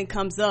something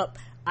comes up,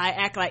 I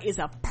act like it's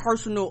a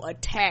personal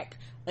attack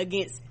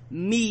against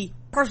me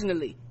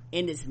personally,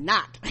 and it's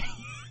not.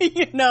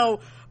 You know,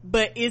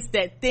 but it's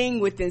that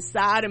thing within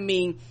inside of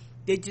me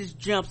that just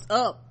jumps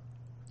up,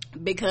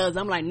 because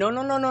I'm like, no,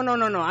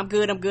 I'm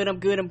good.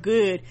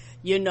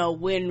 You know,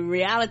 when in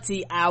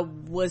reality I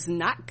was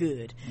not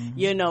good.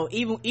 You know,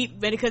 even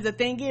because the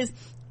thing is,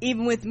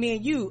 even with me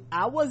and you,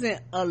 I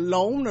wasn't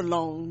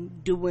alone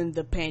during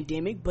the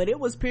pandemic, but it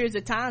was periods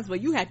of times where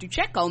you had to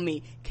check on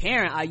me.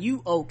 Karen, are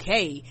you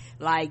okay?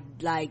 Like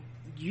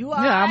you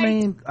are. Yeah, I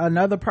mean,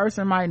 another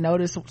person might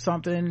notice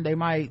something. They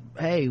might,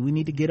 hey, we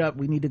need to get up,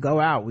 we need to go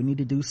out, we need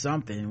to do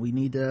something, we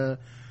need to,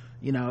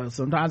 you know,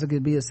 sometimes it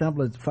could be as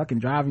simple as fucking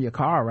driving your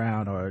car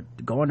around or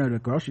going to the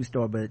grocery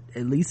store, but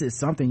at least it's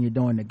something you're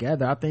doing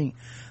together. I think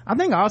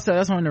also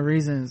that's one of the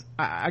reasons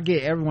I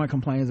get everyone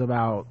complains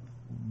about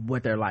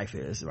what their life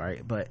is,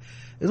 right? But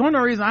it's one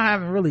of the reasons I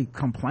haven't really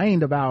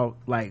complained about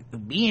like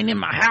being in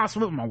my house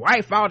with my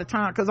wife all the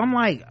time, because I'm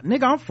like,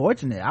 nigga, I'm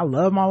fortunate. I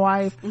love my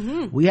wife.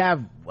 We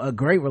have a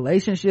great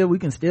relationship. We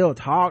can still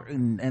talk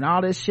and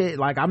all this shit.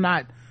 Like, I'm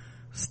not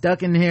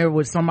stuck in here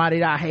with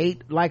somebody that I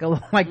hate like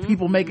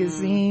people make it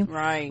seem.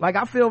 Right. Like,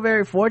 I feel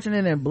very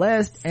fortunate and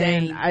blessed.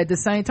 Same. And at the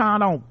same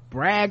time, I don't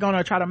brag on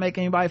or try to make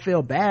anybody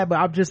feel bad, but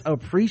I'm just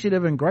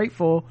appreciative and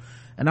grateful.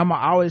 And I'm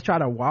always try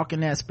to walk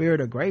in that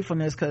spirit of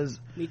gratefulness, because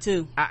me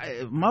too.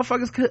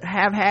 Motherfuckers could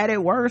have had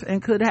it worse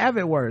and could have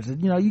it worse.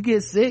 You know, you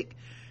get sick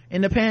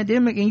in the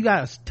pandemic and you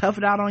gotta tough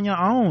it out on your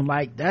own.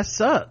 Like, that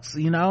sucks,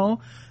 you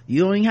know?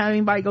 You don't even have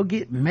anybody go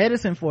get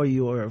medicine for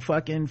you or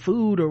fucking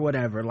food or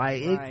whatever.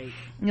 Like, right.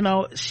 You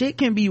know, shit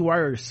can be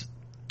worse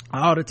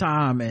all the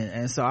time.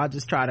 And so I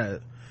just try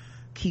to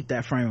keep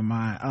that frame of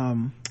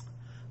mind.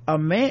 A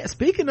man,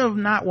 speaking of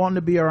not wanting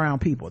to be around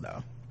people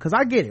though, cause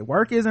I get it.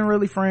 Work isn't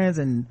really friends,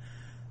 and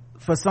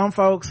for some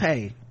folks,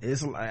 hey,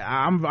 it's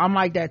I'm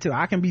like that too.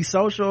 I can be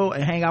social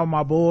and hang out with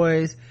my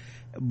boys,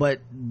 but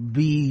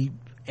be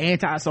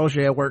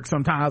antisocial at work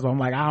sometimes. I'm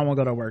like, I don't want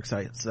to go to work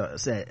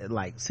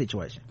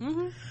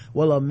situation.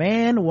 Well, a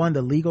man won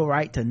the legal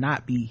right to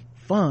not be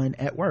fun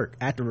at work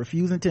after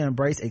refusing to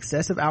embrace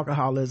excessive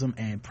alcoholism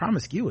and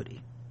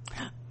promiscuity.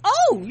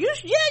 Oh,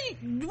 that's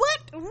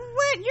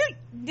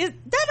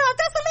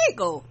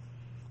illegal.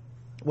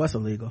 What's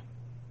illegal?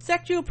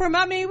 Sexual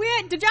I mean, we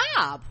had the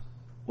job.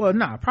 Well,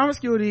 nah,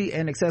 promiscuity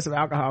and excessive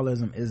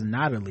alcoholism is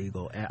not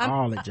illegal at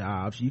all at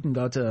jobs. You can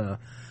go to,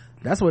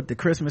 that's what the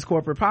Christmas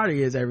corporate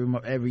party is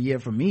every year.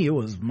 For me, it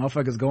was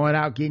motherfuckers going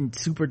out, getting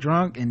super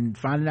drunk and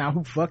finding out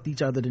who fucked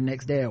each other the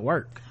next day at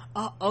work.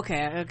 Oh,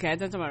 okay. I'm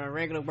talking about a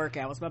regular work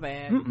hours. My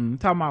bad. Talking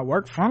about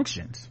work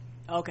functions.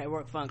 Okay,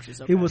 work functions.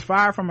 Okay. He was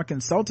fired from a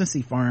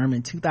consultancy firm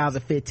in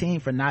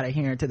 2015 for not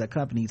adhering to the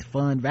company's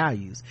fund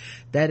values.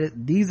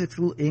 These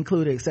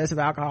included excessive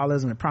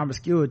alcoholism and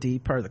promiscuity,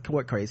 per the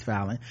court case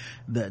filing.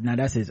 Now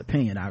that's his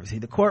opinion, obviously.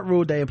 The court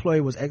ruled the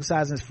employee was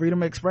exercising his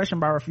freedom of expression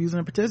by refusing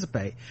to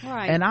participate.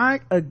 Right. And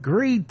I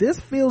agree. This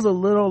feels a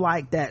little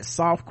like that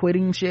soft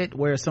quitting shit,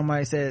 where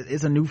somebody says,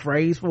 it's a new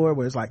phrase for it,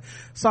 where it's like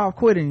soft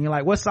quitting. You're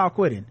like, what's soft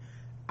quitting?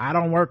 I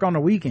don't work on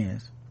the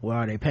weekends. Well,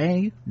 are they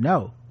paying you?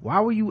 No. Why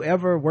were you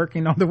ever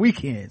working on the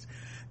weekends?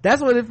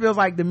 That's what it feels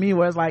like to me,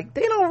 where it's like,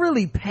 they don't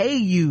really pay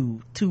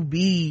you to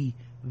be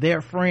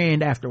their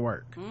friend after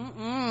work.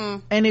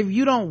 And if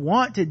you don't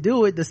want to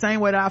do it, the same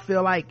way that I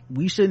feel like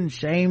we shouldn't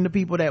shame the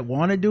people that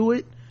want to do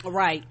it.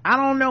 Right. I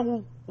don't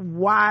know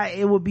why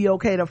it would be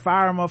okay to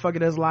fire a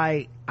motherfucker that's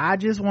like, I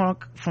just want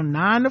from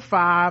 9 to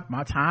 5,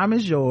 my time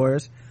is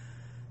yours.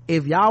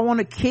 If y'all want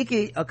to kick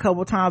it a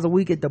couple times a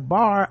week at the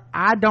bar,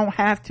 I don't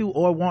have to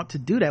or want to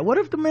do that. What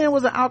if the man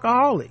was an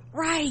alcoholic?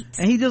 Right.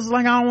 And he just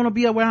like, I don't want to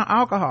be around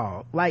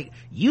alcohol. Like,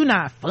 you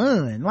not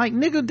fun. Like,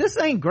 nigga, this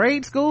ain't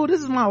grade school.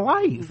 This is my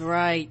life.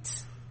 Right.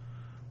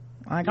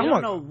 Like, I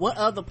don't know what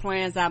other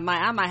plans I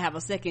might have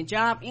a second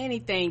job.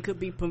 Anything could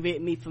be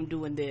prevent me from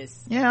doing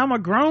this. Yeah, I'm a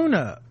grown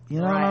up. You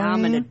know what I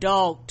mean? I'm an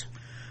adult.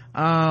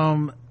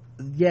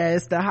 Yeah,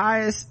 it's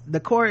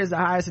the court is the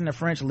highest in the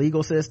French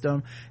legal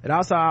system. It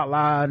also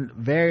outlawed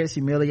various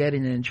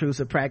humiliating and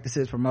intrusive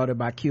practices promoted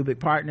by cubic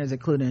partners,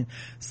 including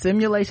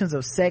simulations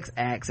of sex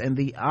acts and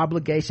the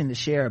obligation to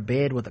share a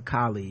bed with a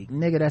colleague.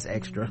 Nigga, that's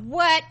extra.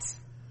 What?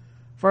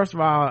 First of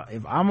all,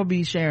 if I'm gonna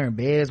be sharing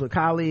beds with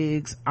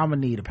colleagues, I'm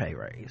gonna need a pay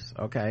raise.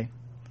 Okay,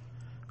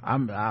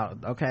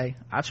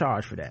 I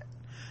charge for that.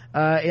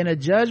 In a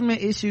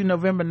judgment issued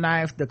November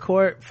 9th, the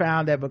court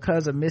found that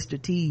because of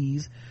Mr.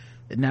 T's,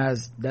 now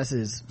that's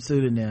his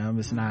pseudonym,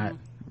 it's not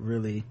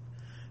really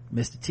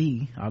Mr.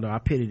 T, although I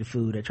pity the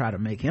fool that try to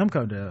make him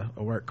come to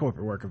a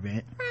corporate work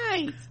event,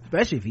 right?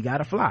 Especially if he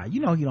gotta fly.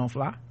 You know he don't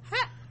fly.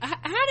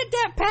 How did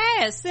that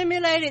pass?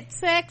 Simulated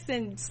sex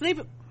and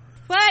sleep.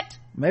 What?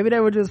 Maybe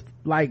they were just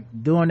like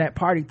doing that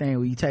party thing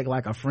where you take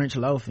like a French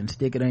loaf and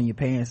stick it in your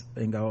pants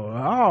and go,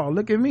 oh,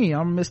 look at me,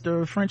 I'm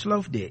Mr. French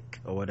Loaf Dick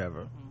or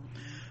whatever.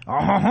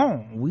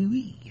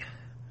 Oui.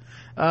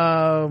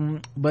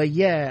 But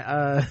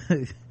yeah,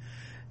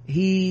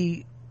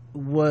 he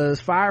was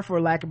fired for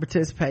lack of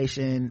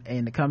participation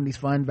in the company's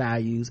fund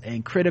values,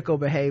 and critical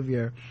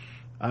behavior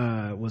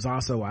was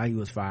also why he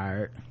was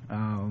fired.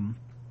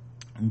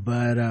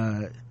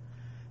 But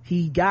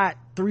he got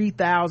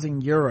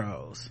 3,000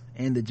 euros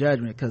in the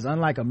judgment, because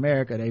unlike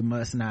America, they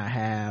must not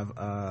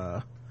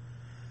have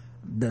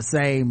the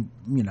same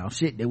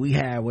shit that we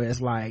have, where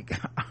it's like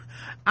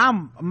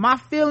my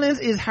feelings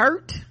is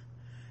hurt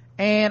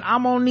and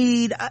I'm gonna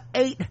need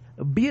 $8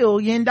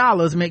 billion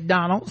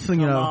McDonald's.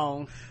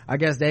 I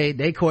guess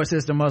they court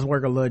system must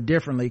work a little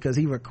differently, because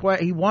he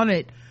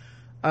wanted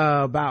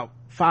about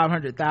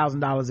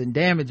 $500,000 in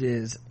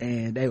damages,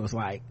 and they was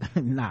like,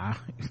 nah,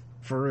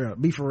 for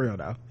real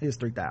though, here's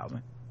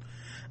 3,000.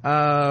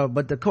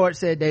 But the court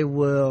said they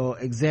will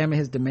examine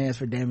his demands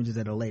for damages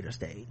at a later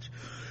stage,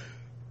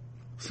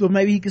 so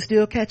maybe he can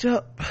still catch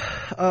up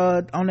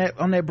on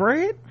that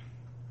bread.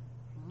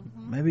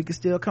 Maybe he can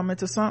still come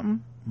into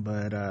something,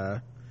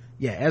 but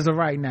yeah, as of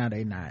right now,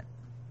 they not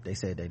they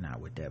said they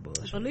not with that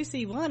bullshit. But at least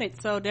he won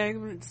it, so they're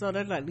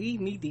like, leave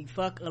me the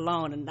fuck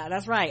alone. And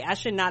that's right. I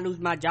should not lose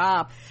my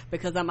job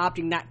because I'm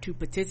opting not to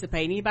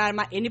participate.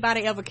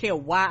 Anybody ever care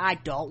why I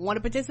don't want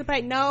to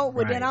participate? No,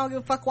 well then I don't give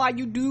a fuck why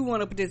you do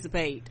want to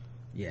participate.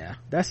 Yeah,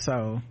 that's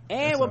so.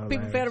 And what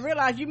people fail to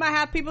realize, you might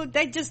have people,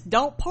 they just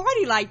don't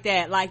party like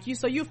that. Like you,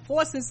 so you're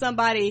forcing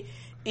somebody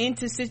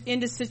into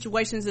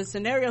situations and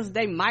scenarios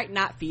they might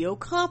not feel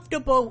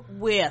comfortable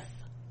with.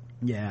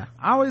 Yeah,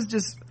 it's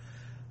just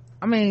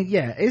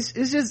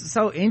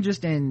so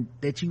interesting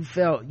that you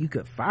felt you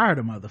could fire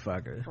the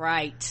motherfucker.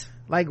 Right.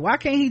 Like, why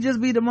can't he just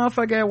be the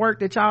motherfucker at work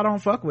that y'all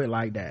don't fuck with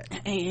like that?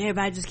 And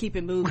everybody just keep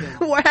it moving.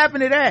 What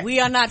happened to that?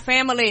 We are not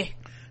family.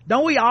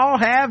 Don't we all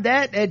have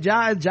that at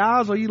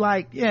jobs where you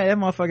like, yeah, that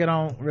motherfucker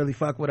don't really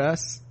fuck with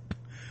us.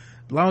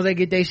 As long as they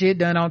get their shit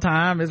done on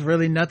time, there's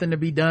really nothing to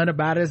be done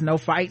about it. There's no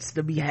fights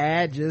to be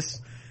had.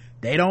 Just,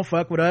 they don't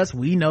fuck with us.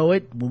 We know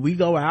it. When we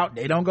go out,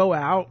 they don't go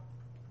out.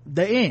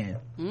 The end.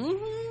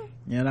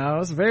 Mm-hmm. You know,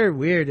 it's very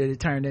weird that it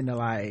turned into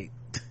like,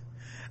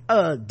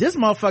 this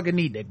motherfucker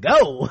need to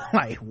go.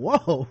 Like,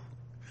 whoa.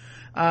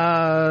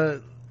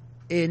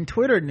 In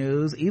Twitter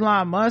news,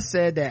 Elon Musk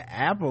said that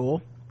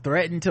Apple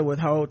threatened to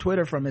withhold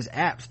Twitter from his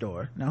app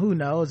store. Now, who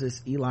knows?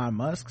 It's Elon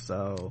Musk,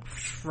 so.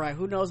 Right,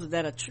 who knows if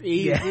that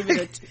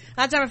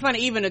not trying to find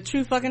even a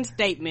true fucking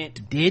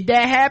statement. Did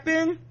that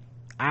happen?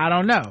 I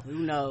don't know. Who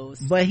knows?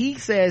 But he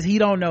says he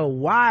don't know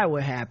why it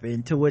would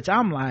happen, to which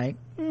I'm like,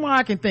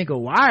 I can think of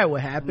why it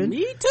would happen.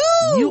 Me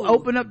too. You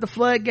open up the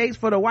floodgates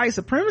for the white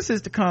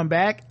supremacists to come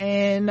back,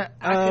 and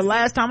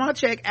last time I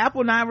checked,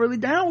 Apple not really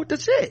down with the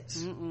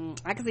shits.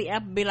 I can see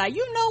Apple be like,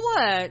 you know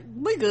what,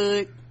 we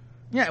good.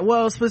 Yeah,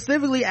 well,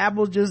 specifically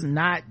Apple's just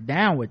not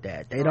down with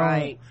that. They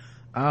don't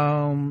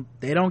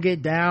they don't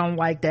get down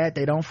like that.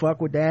 They don't fuck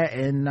with that.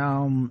 And I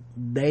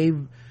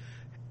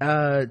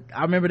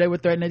remember they were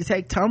threatening to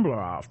take Tumblr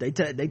off. They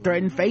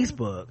threatened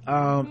Facebook,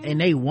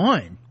 and they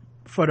won,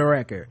 for the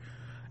record.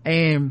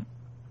 And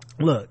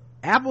look,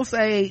 Apple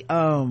say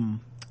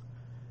ain't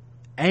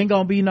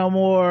gonna be no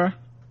more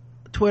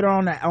Twitter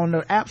on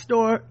the App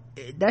Store.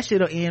 That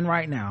shit'll end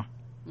right now.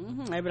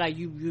 They be like,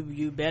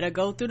 you better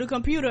go through the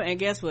computer, and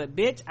guess what,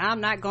 bitch, I'm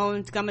not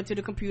going to come into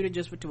the computer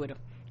just for Twitter.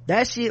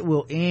 That shit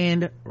will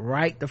end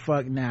right the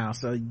fuck now.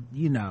 So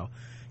you know,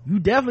 you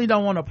definitely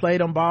don't want to play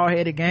them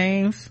bald-headed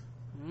games.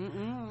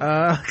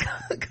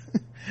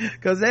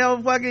 Cause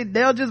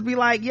they'll just be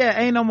like, yeah,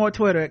 ain't no more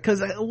Twitter.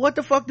 Cause what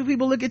the fuck do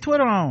people look at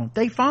Twitter on?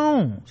 They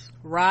phones.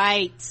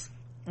 Right.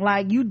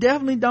 Like, you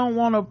definitely don't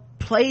want to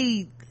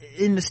play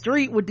in the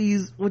street with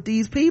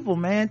these people,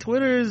 man.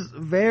 Twitter is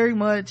very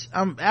much,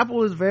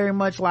 Apple is very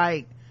much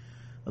like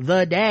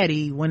the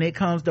daddy when it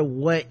comes to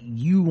what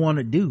you want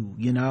to do,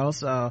 you know?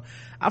 So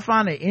I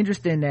find it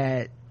interesting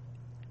that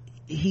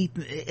he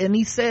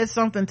says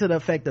something to the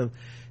effect of,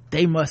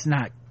 they must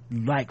not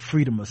like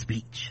freedom of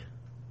speech,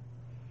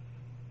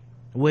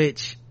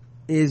 which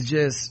is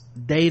just,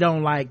 they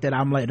don't like that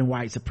I'm letting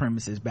white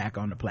supremacists back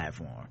on the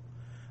platform,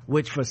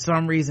 which for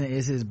some reason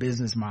is his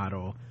business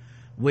model,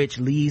 which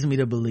leads me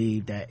to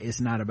believe that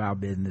it's not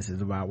about business,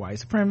 it's about white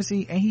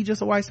supremacy, and he's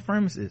just a white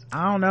supremacist.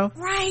 I don't know.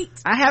 Right.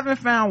 I haven't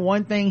found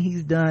one thing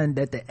he's done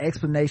that the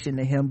explanation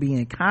to him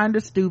being kind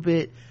of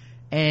stupid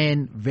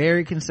and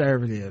very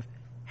conservative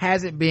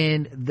hasn't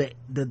been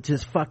the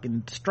just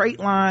fucking straight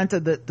line to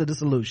the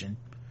solution.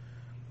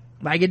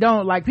 Like, it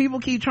don't, like, people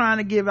keep trying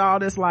to give all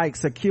this like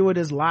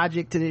circuitous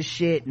logic to this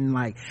shit, and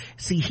like,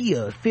 see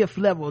here, 5th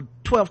level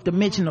 12th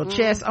dimensional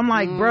chess. I'm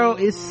like, bro,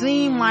 it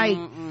seemed like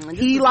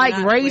he like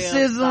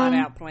racism. Well thought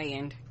out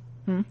plan.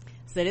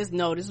 So this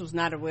was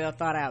not a well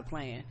thought out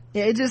plan.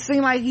 Yeah, it just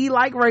seemed like he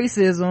like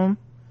racism,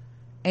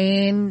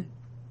 and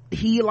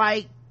he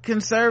like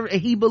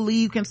he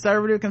believed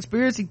conservative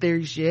conspiracy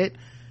theory shit,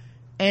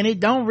 and it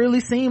don't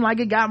really seem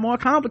like it got more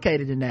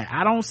complicated than that.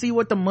 I don't see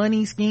what the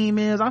money scheme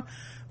is.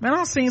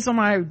 I've seen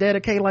somebody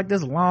dedicate like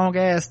this long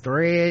ass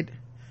thread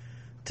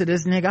to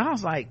this nigga. I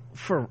was like,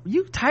 for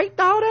you typed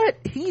all that?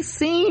 He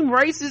seemed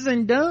racist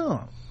and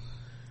dumb.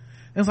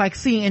 It's like,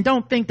 see, and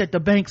don't think that the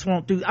banks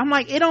won't do. I'm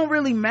like, it don't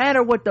really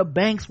matter what the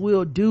banks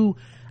will do.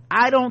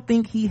 I don't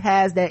think he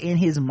has that in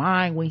his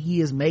mind when he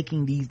is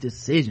making these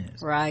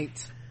decisions. Right.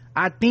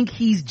 I think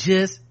he's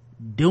just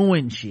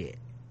doing shit.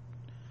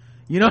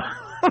 You know?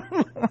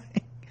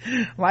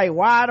 Like,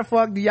 why the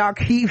fuck do y'all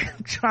keep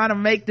trying to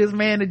make this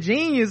man a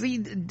genius?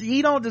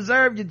 He don't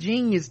deserve your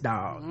genius,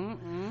 dog.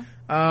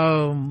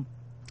 But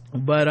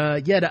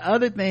yeah, the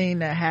other thing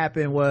that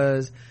happened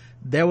was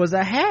there was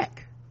a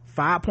hack.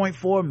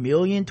 5.4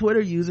 million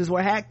Twitter users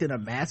were hacked in a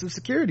massive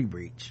security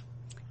breach.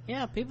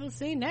 Yeah, people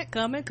seen that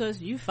coming,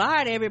 because you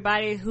fired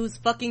everybody whose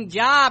fucking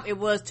job it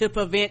was to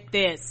prevent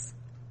this.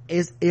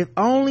 If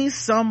only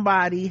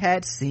somebody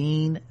had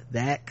seen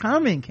that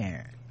coming,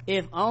 Karen.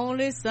 If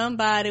only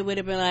somebody would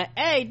have been like,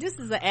 hey, this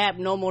is an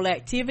abnormal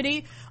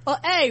activity, or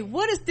hey,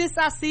 what is this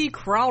I see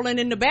crawling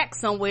in the back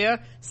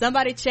somewhere?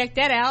 Somebody check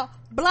that out,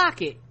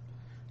 block it.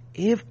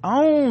 If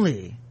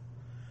only.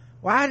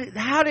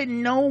 How did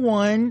no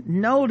one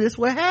notice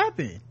what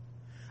happened?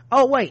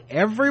 oh wait,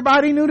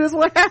 everybody knew this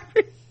would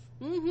happen?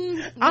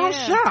 I'm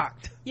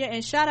shocked. Yeah,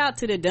 and shout out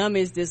to the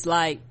dummies that's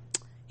like,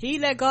 he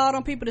let go of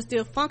them people to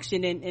still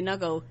function, and I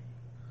go,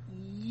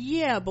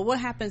 yeah, but what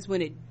happens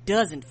when it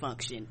doesn't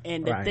function?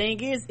 And the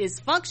thing is, it's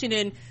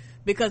functioning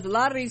because a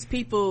lot of these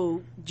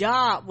people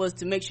job was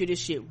to make sure this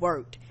shit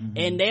worked,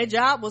 and their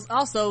job was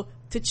also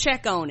to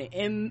check on it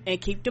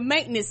and keep the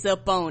maintenance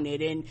up on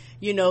it, and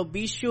you know,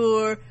 be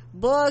sure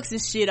bugs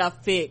and shit are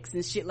fixed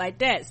and shit like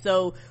that.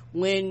 So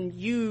when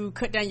you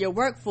cut down your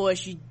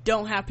workforce, you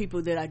don't have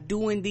people that are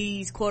doing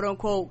these quote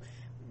unquote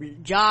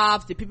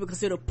jobs that people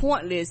consider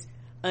pointless,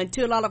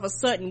 until all of a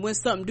sudden when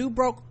something do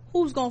broke,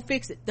 who's gonna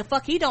fix it? The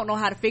fuck, he don't know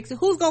how to fix it.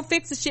 Who's gonna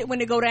fix the shit when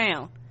they go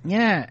down?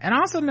 Yeah, and I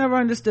also never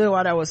understood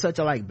why that was such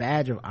a like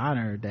badge of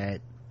honor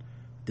that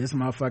this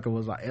motherfucker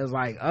was like, it was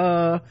like,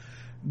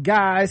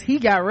 guys, he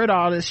got rid of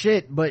all this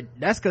shit, but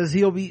that's because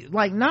he'll be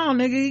like, no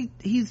nigga,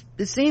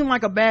 it seemed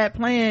like a bad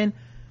plan.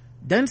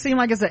 Doesn't seem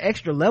like it's an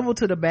extra level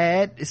to the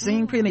bad. It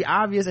seemed pretty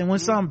obvious, and when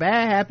something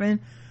bad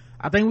happened,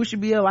 I think we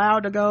should be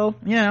allowed to go,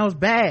 yeah, that was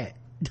bad.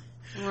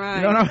 Right.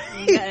 You know what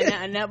I mean?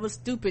 and that was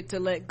stupid to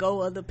let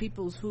go of the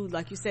people's who,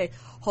 like you say,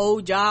 whole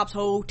jobs,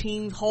 whole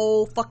teams,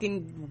 whole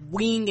fucking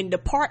wing and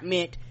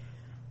department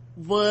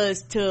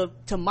was to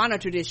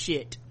monitor this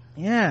shit.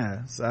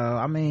 Yeah, so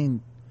I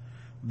mean,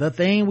 the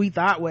thing we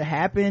thought would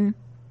happen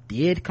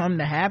did come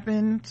to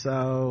happen,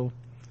 so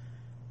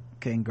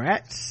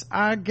congrats,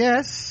 I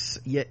guess.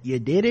 You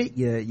did it.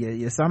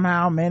 You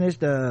somehow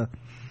managed to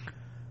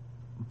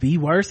be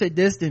worse at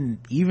this than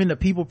even the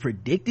people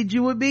predicted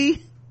you would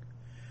be,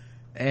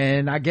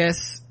 and I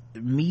guess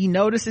me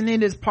noticing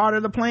it is part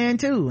of the plan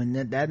too, and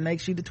that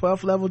makes you the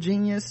 12th level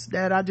genius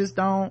that I just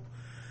don't,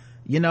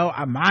 you know,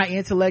 my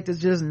intellect is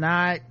just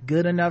not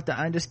good enough to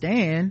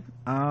understand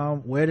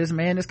where this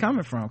man is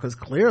coming from, because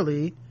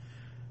clearly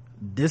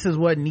this is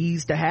what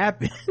needs to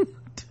happen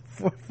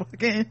for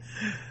fucking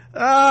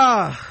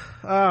oh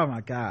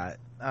my god,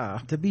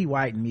 to be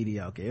white and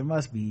mediocre. It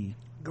must be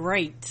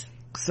great,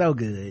 so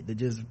good to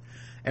just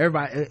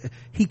everybody,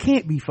 he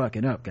can't be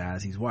fucking up,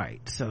 guys. He's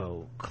white,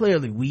 so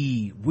clearly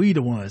we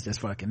the ones that's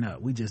fucking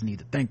up. We just need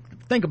to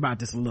think about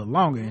this a little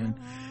longer, and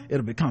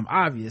it'll become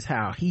obvious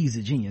how he's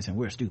a genius and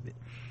we're stupid.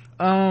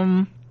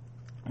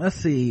 Let's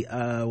see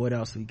what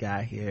else we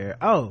got here.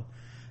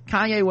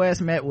 Kanye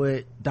West met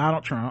with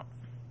Donald Trump,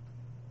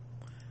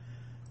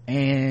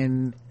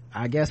 and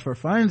I guess for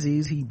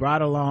funsies he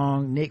brought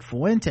along Nick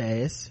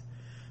Fuentes,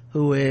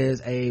 who is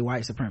a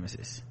white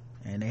supremacist,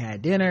 and they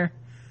had dinner.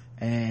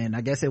 And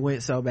I guess it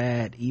went so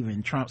bad,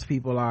 even Trump's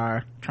people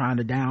are trying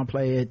to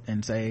downplay it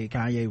and say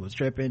Kanye was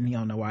tripping. He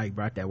don't know why he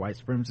brought that white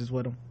supremacist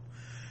with him.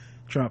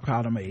 Trump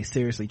called him a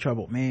seriously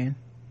troubled man,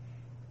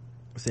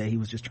 said he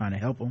was just trying to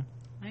help him.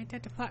 Ain't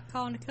that the pot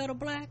calling the kettle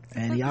black?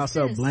 And he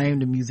also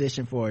blamed the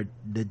musician for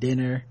the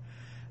dinner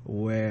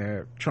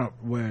where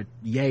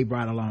Ye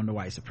brought along the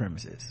white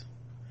supremacists.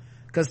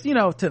 Because, you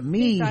know, to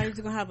me, he thought he was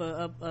gonna have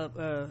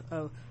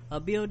a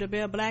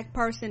Build-A-Bear black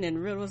person,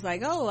 and real was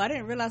like, oh, I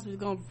didn't realize we was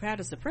gonna have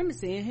the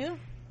supremacy in here.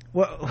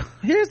 Well,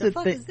 here's the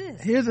thing.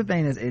 Here's the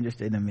thing that's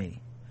interesting to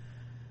me.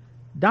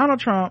 Donald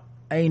Trump,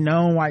 a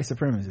known white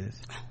supremacist,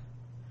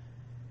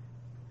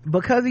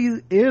 because he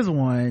is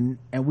one,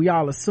 and we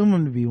all assume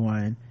him to be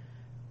one,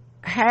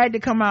 had to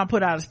come out and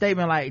put out a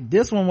statement like,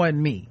 this one wasn't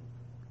me.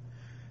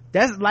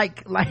 That's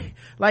like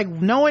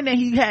knowing that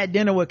he had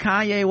dinner with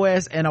Kanye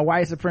West and a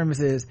white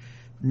supremacist.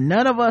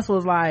 None of us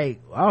was like,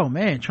 oh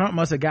man, Trump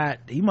must have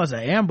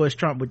ambushed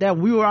Trump with that.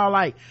 We were all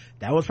like,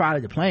 that was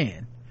probably the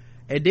plan.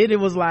 And then it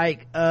was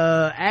like,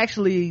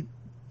 actually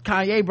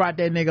Kanye brought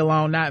that nigga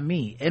along, not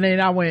me. And then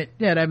I went,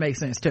 yeah, that makes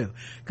sense too,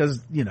 because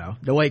you know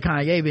the way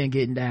Kanye been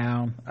getting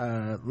down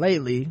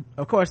lately,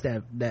 of course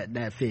that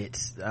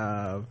fits.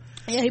 Yeah,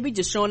 he be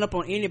just showing up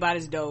on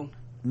anybody's door.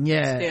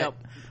 Yeah. Step.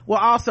 Well,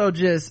 also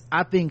just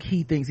I think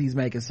he thinks he's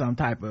making some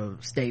type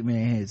of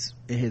statement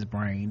in his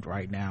brain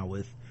right now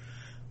with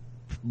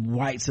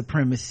white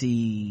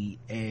supremacy,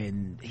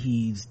 and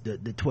he's the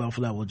 12th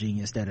level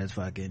genius that has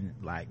fucking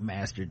like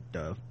mastered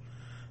the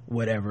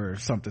whatever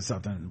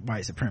something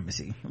white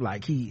supremacy.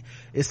 Like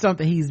it's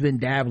something he's been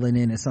dabbling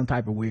in some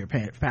type of weird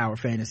power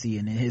fantasy,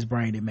 and in his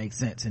brain it makes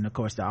sense, and of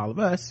course to all of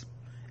us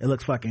it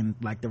looks fucking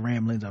like the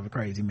ramblings of a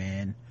crazy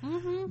man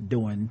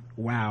doing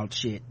wild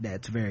shit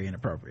that's very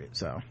inappropriate.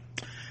 So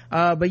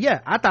but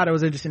yeah, I thought it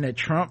was interesting that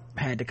Trump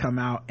had to come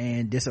out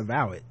and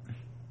disavow it,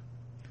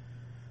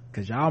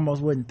 because you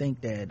almost wouldn't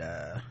think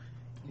that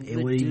it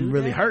would even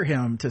really hurt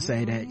him to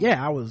say that,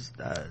 yeah, I was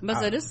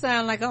this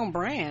sound like on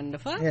brand. The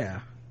fuck? Yeah.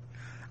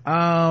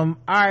 All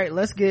right,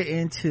 let's get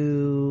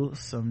into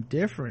some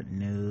different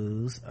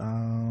news.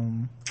 Let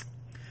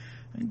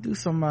me do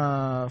some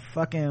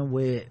fucking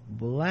with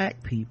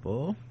black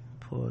people.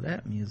 Pull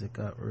that music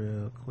up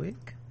real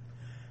quick.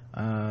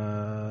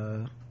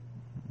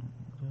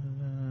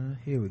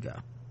 Here we go.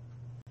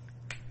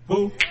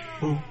 Hey,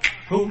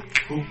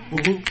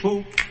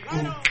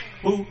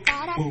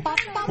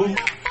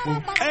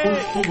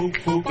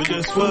 we're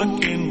just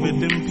fucking with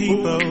them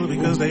people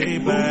because they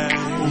black.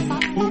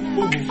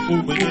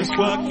 We're just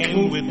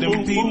fucking with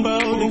them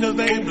people because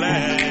they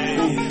black.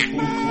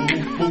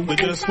 We're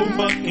just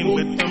fucking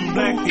with them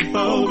black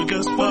people. We're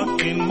just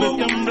fucking with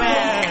them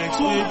blacks.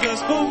 We're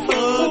just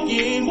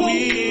fucking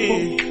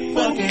with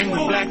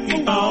black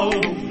people.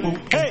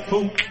 Hey,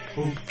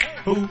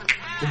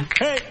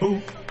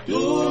 hey, you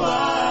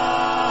are.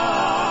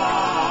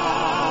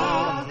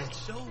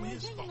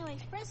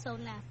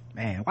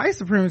 Man, white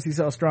supremacy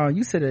so strong.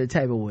 You sit at a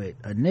table with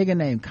a nigga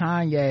named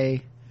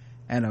Kanye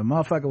and a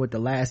motherfucker with the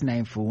last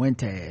name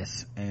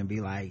Fuentes and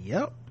be like,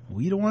 yep,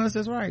 we the ones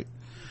that's right.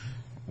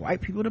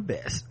 White people the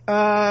best.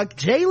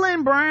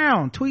 Jaylen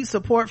Brown tweets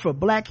support for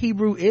Black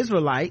Hebrew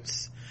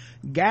Israelites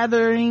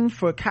gathering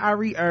for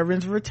Kyrie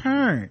Irving's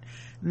return.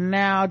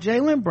 Now,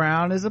 Jaylen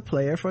Brown is a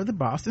player for the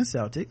Boston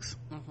Celtics.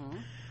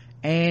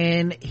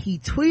 And he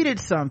tweeted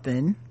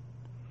something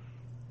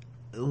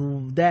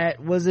that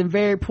was in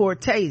very poor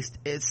taste.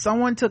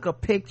 Someone took a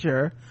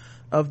picture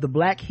of the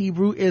Black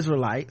Hebrew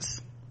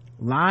Israelites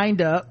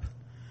lined up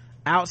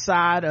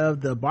outside of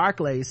the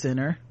Barclays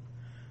Center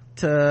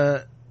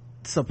to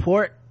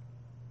support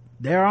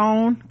their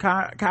own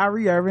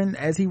Kyrie Irving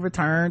as he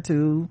returned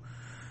to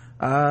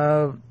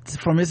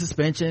from his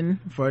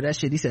suspension for that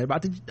shit he said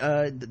about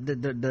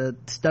the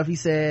stuff he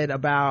said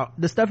about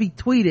the stuff he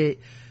tweeted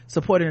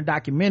supporting a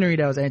documentary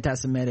that was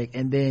anti-Semitic,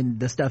 and then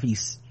the stuff he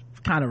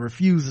kind of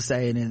refused to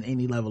say in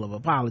any level of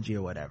apology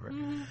or whatever.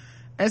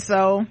 And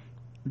so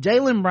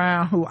Jaylen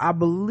Brown, who I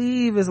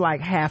believe is like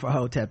half a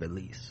Hotep at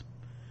least,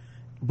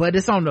 but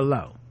it's on the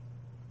low,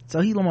 so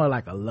he's more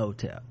like a low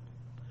tep.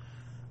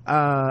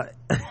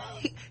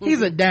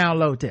 He's a down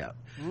low tep.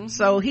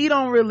 So he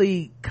don't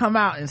really come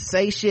out and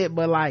say shit,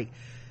 but like,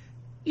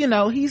 you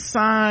know, he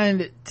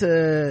signed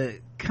to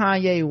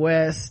Kanye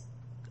West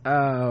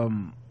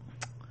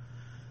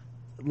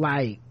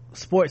like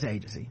sports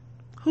agency.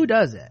 Who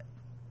does that?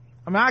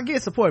 I mean, I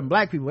get supporting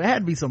black people. It had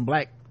to be some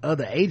black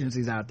other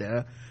agencies out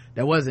there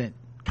that wasn't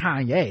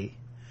Kanye,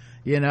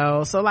 you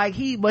know. So like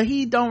but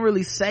he don't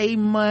really say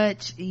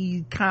much.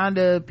 He kind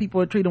of,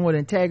 people treat him with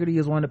integrity.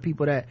 As one of the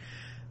people that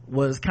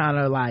was kind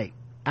of like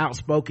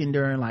outspoken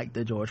during like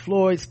the George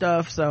Floyd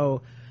stuff.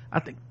 So I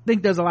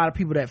think there's a lot of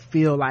people that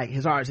feel like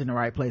his heart's in the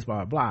right place,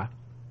 blah, blah, blah.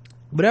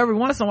 But every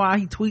once in a while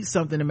he tweets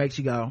something that makes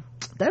you go,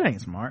 that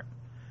ain't smart.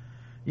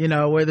 You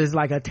know, where there's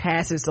like a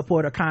tacit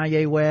support of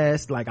Kanye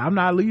West, like, I'm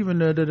not leaving,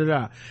 da, da, da,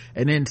 da.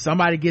 And then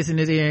somebody gets in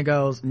his ear and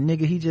goes,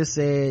 nigga, he just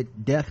said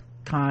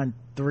Tep-Con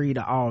 3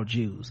 to all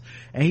Jews.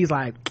 And he's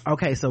like,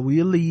 okay, so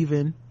we're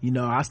leaving. You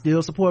know, I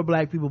still support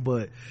black people,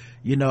 but,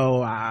 you know,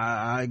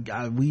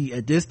 we,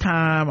 at this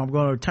time, I'm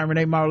going to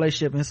terminate my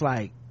relationship. And it's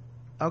like,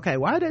 okay,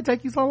 why did that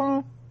take you so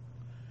long?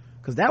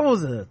 Cause that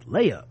was a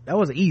layup. That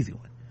was an easy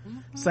one.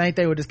 Same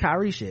thing with this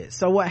Kyrie shit.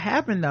 So what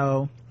happened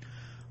though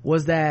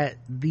was that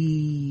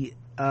the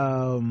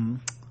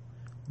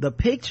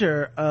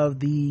picture of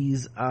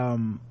these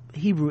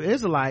Hebrew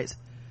Israelites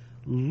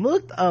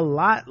looked a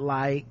lot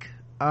like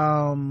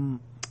the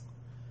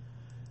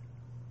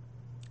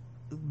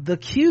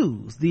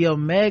Qs, the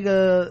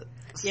Omega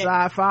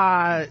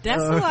Psi-Phi.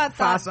 That's who I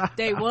thought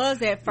they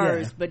was at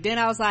first, but then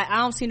I was like, I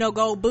don't see no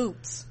gold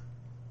boots.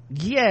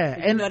 Yeah,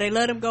 and you know, they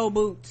let them go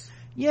boots.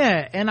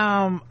 Yeah, and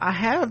I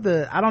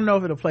don't know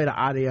if it'll play the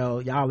audio,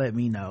 y'all let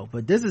me know,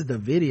 but this is the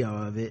video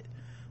of it,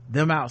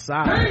 them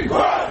outside. King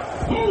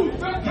Christ! Who's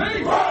the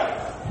King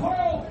Christ?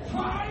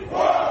 Worldwide!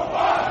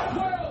 Worldwide!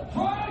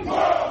 Worldwide!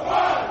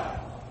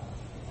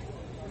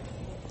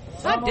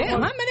 God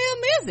damn, how many of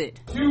them is it?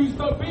 Used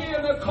to be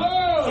in the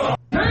club!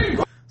 King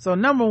Christ! So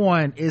number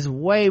one, is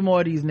way more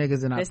of these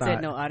niggas than I thought. They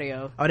said no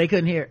audio. Oh, they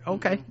couldn't hear it.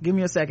 Okay, give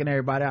me a second,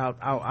 everybody.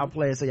 I'll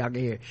play it so y'all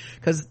can hear it.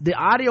 Cause the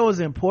audio is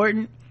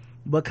important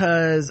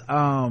because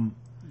yeah,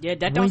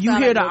 that don't when you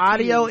sound hear like the no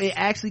audio, cues. it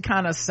actually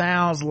kind of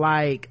sounds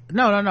like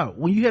no.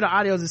 When you hear the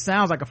audios, it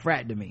sounds like a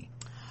frat to me.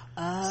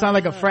 Sounds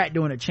like a frat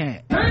doing a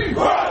chant. King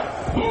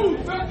Christ!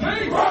 Who's the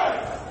King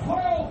Christ?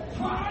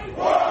 Worldwide!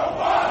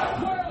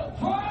 Worldwide!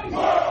 Worldwide!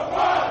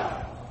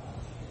 Worldwide!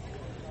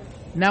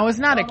 Now it's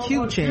not a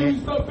cute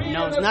chant.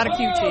 No, it's not a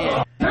cute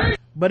chant.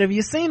 But if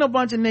you seen a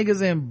bunch of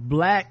niggas in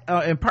black,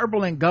 in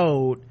purple and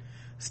gold,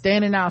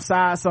 standing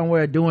outside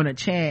somewhere doing a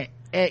chant,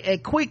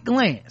 at quick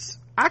glance,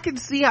 I can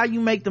see how you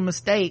make the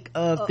mistake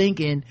of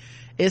thinking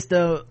it's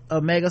the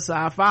Omega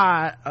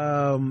Psi-Phi,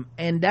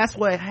 and that's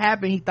what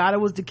happened. He thought it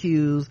was the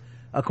Qs,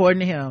 according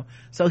to him.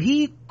 So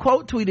he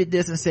quote tweeted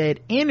this and said,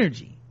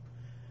 energy.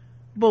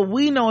 But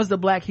we know it's the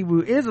Black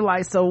Hebrew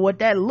Israelites, so what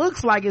that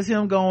looks like is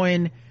him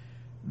going,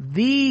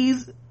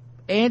 these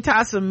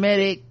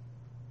anti-Semitic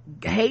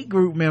hate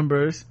group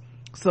members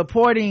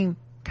supporting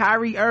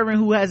Kyrie Irving,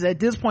 who has at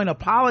this point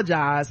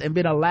apologized and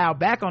been allowed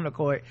back on the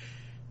court,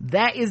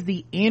 that is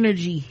the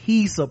energy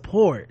he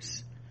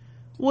supports.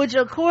 Which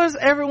of course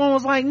everyone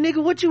was like,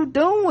 nigga, what you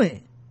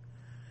doing?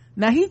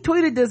 Now he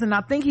tweeted this and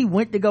I think he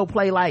went to go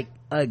play like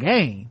a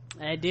game.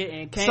 I did,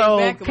 and came So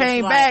back and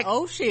came was back like,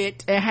 oh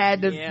shit. and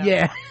had to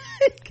yeah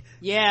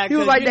Yeah, he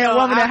was like that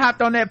woman that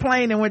hopped on that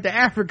plane and went to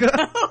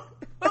Africa.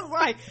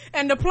 Right,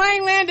 and the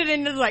plane landed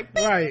and it was like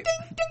right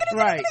You're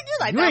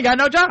like, you ain't got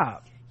no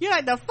job. You're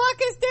like, the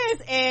fuck is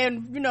this?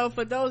 And,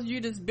 for those of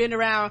you that's been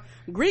around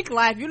Greek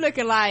life, you're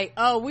looking like,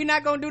 oh, we're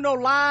not gonna do no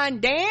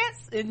line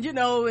dance. And,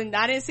 and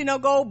I didn't see no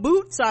gold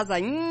boots. So I was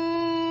like,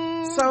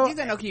 so these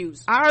ain't no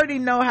cues. I already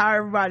know how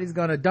everybody's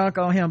gonna dunk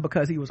on him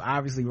because he was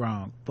obviously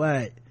wrong.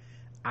 But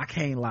I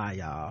can't lie,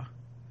 y'all.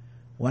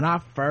 When I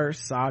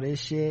first saw this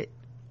shit,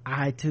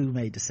 I too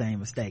made the same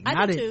mistake.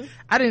 I did too.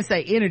 I didn't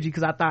say energy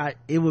because I thought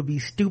it would be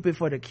stupid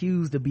for the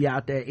cues to be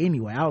out there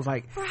anyway. I was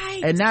like,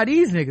 right. And now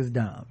these niggas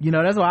dumb.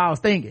 That's what I was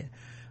thinking.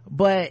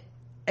 But,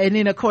 and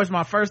then of course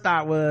my first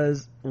thought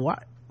was,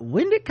 what?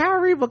 When did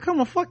Kyrie become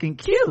a fucking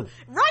Q? Right,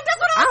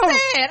 that's what I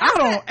said. I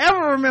don't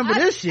ever remember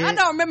this shit. I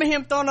don't remember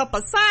him throwing up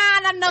a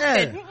sign or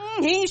nothing. Yeah.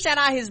 He ain't shout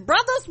out his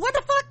brothers. What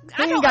the fuck?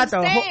 He I don't got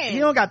understand. he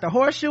don't got the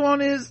horseshoe on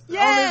his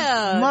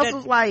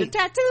muscles. The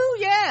tattoo,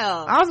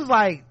 yeah. I was just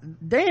like,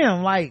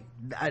 damn, like,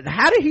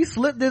 how did he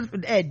slip this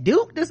at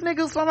Duke? This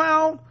nigga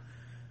somehow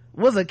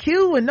was a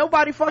Q and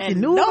nobody fucking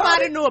knew about it.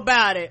 Nobody knew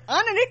about it.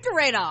 Underneath the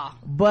radar.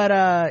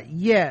 But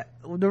yeah,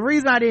 the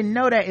reason I didn't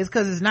know that is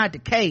because it's not the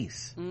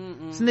case.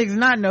 This nigga's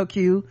not no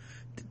Q.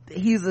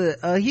 He's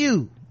a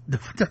Hugh.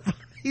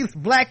 He's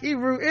Black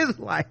Hebrew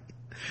Israelite.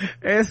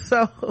 And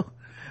so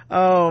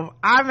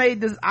I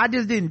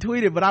just didn't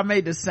tweet it, but I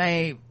made the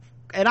same,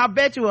 and I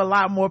bet you a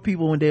lot more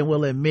people than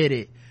will admit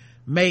it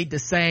made the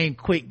same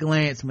quick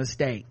glance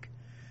mistake.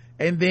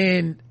 And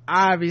then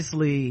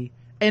obviously,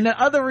 and the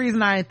other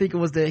reason I didn't think it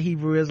was the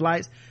Hebrew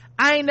Israelites,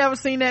 I ain't never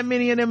seen that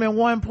many of them in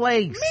one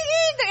place. Me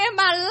either in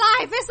my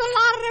life. It's a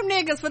lot of them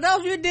niggas. For those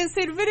of you who didn't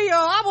see the video,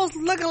 I was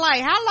looking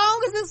like, how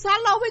long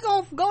we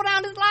gonna go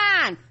down this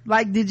line?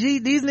 Like,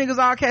 these niggas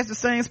all catch the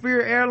same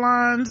Spirit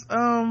Airlines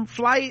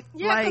flight?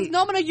 Yeah, because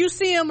normally you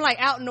see them like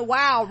out in the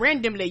wild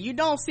randomly. You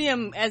don't see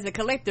them as a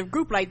collective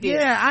group like this.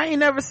 Yeah, I ain't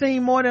never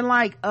seen more than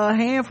like a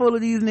handful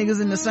of these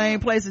niggas in the same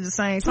place at the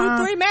same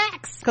time. 2-3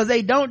 max. Because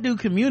they don't do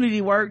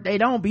community work. They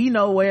don't be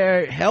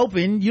nowhere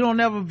helping. You don't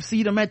ever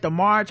see them at the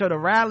march or the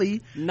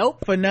rally.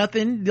 Nope. For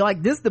nothing.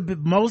 Like, this the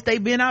most they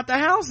been out the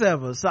house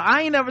ever. So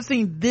I ain't never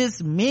seen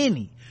this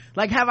many.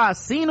 Like, have I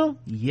seen them?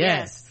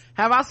 Yes.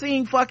 Have I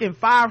seen fucking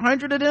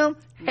 500 of them?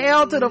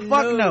 Hell to the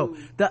fuck no.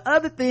 The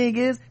other thing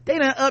is, they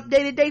done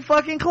updated they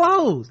fucking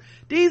clothes.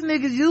 These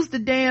niggas used to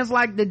dance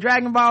like the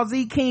Dragon Ball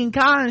Z King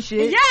Khan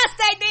shit. Yes,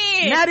 they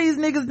did. Now these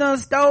niggas done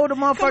stole the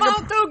motherfucker. Come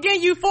on through, get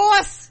you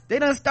force. They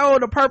done stole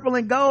the purple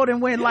and gold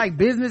and went like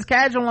business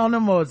casual on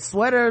them, or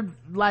sweater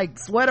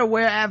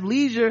wear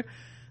athleisure.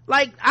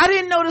 Like, I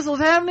didn't know this was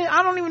happening.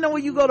 I don't even know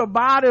where you go to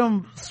buy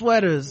them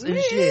sweaters and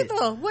shit. Me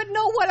either. Wouldn't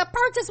know where to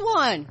purchase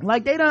one.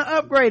 Like, they done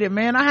upgraded,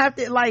 man. I have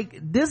to, like,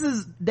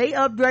 they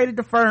upgraded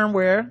the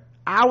firmware.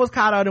 I was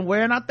caught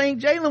underwear, and I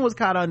think Jalen was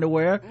caught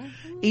underwear.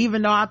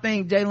 Even though I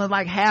think Jalen's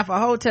like half a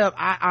hotel,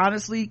 I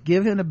honestly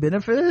give him the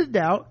benefit of the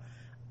doubt.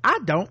 I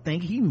don't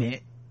think he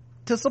meant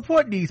to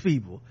support these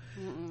people.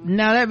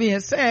 Now, that being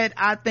said,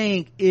 I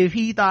think if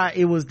he thought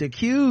it was the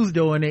Qs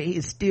doing it,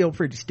 it's still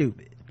pretty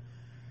stupid.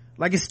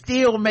 Like, it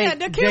still makes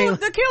the Q's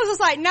was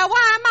like, now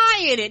why am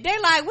I in it? They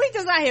like, we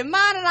just out here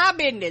minding our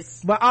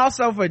business. But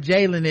also for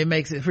Jalen, it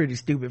makes it pretty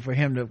stupid for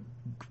him to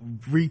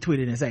retweet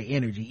it and say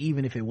energy,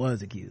 even if it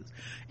was accused.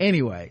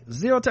 Anyway,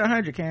 0 to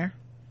 100, Karen.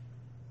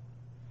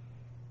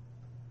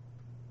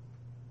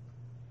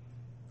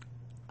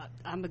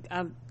 I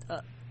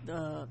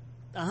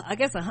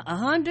guess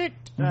 100,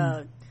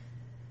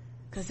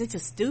 cause it's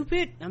just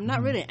stupid. I'm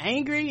not really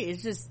angry.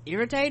 It's just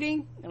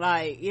irritating.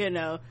 Like,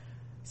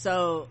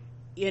 so,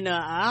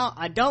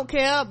 I don't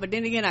care, but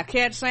then again, I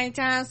care at the same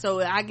time.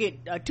 So I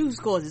get 2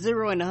 scores,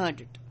 0 and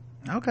 100.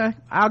 Okay.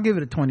 I'll give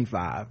it a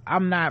 25.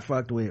 I'm not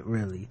fucked with,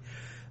 really.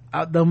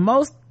 The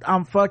most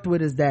I'm fucked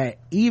with is that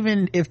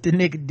even if the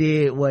nigga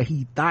did what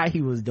he thought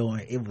he was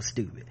doing, it was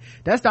stupid.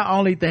 That's the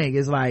only thing.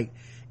 It's like,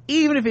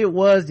 even if it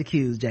was the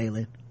Q's,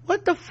 Jalen,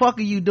 what the fuck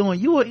are you doing?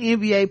 You an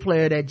NBA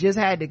player that just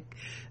had to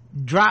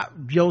drop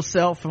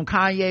yourself from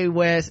Kanye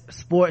West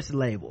sports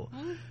label.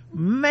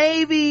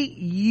 Maybe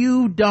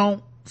you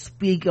don't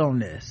speak on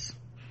this.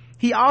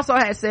 He also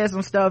had said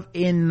some stuff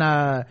in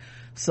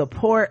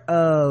support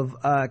of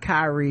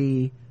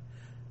Kyrie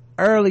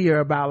earlier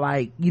about,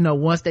 like,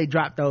 once they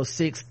dropped those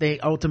 6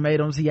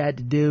 ultimatums he had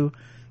to do,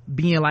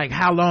 being like,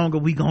 how long are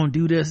we gonna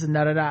do this and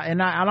da.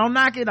 And I don't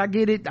knock it, I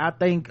get it. I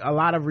think a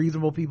lot of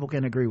reasonable people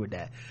can agree with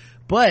that,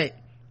 but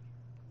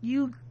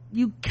you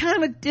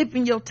kind of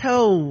dipping your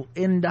toe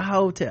in the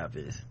hotep.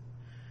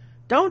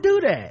 Don't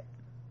do that.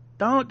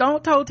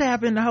 Don't toe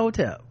tap in the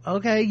hotep.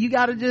 Okay, you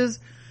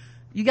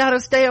gotta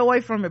stay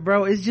away from it,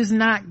 bro. It's just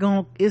not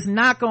gonna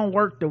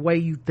work the way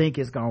you think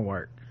it's gonna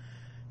work.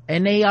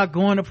 And they are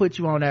going to put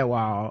you on that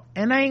wall,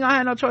 and they ain't gonna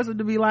have no choice but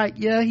to be like,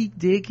 yeah, he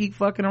did keep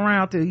fucking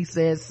around till he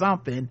said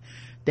something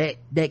that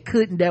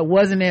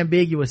wasn't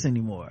ambiguous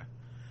anymore.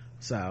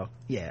 So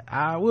yeah,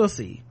 I will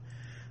see.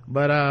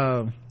 But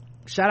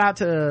shout out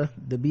to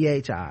the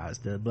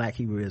BHIs, the Black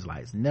Hebrew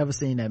Israelites. Never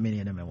seen that many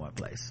of them in one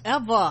place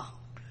ever.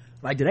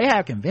 Like, do they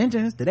have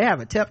conventions? Do they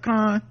have a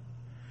Tep-Con?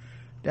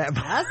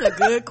 That's a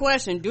good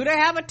question. Do they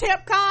have a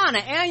Tep-Con,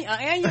 an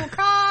annual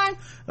con?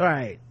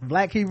 Right,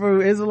 Black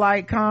Hebrew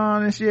Israelite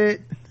con and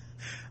shit.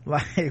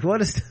 Like,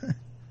 what is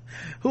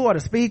who are the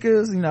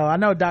speakers? You know, I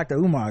know Dr.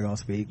 Umar gonna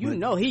speak. I don't even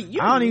know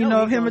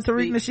if him and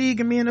Tariq Nasheed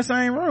can be in the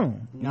same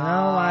room. You know,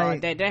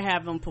 like they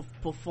have them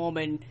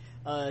performing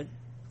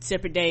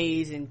separate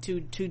days in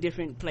two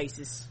different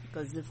places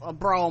because if a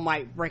brawl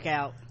might break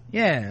out.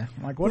 Yeah,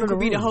 like what Who are the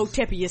could be the rules?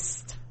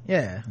 Hotepiest?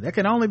 Yeah, there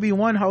can only be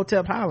one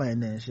Hotep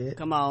Highland and shit.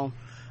 Come on.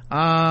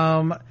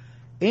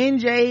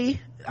 NJ,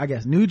 I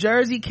guess New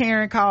Jersey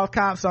Karen called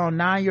cops on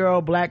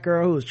 9-year-old black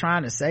girl who was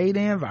trying to save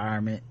the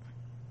environment.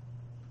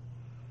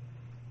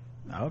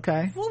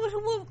 Okay.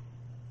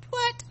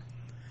 What?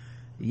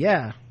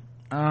 Yeah.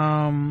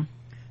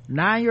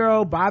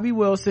 9-year-old Bobby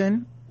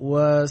Wilson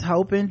was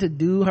hoping to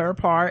do her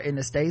part in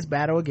the state's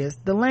battle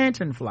against the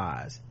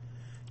lanternflies.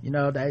 You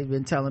know, they've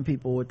been telling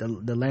people with the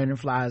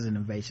lanternflies an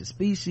invasive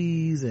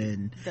species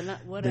and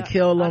to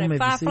kill them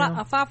if you see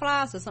them.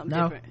 Fireflies or something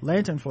different? No,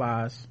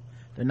 lanternflies.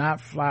 They're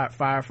not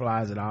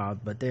fireflies at all,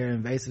 but they're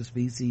invasive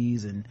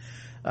species, and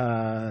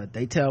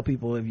they tell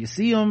people if you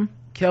see them,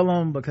 kill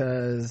them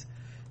because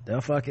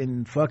they'll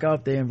fucking fuck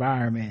up the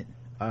environment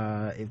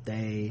if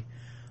they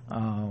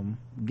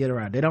get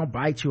around. They don't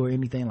bite you or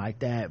anything like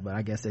that, but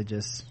I guess they're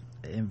just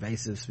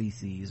invasive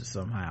species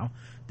somehow.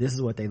 This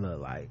is what they look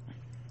like.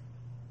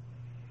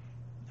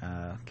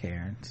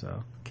 Karen,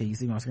 so can you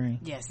see my screen?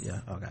 Yes.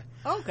 Yeah.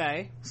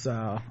 Okay.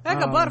 So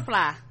like a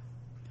butterfly.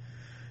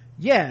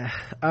 Yeah.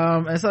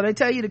 And so they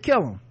tell you to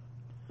kill them.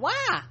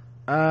 Why?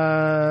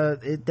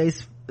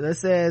 It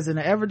says in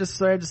the effort to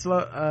spread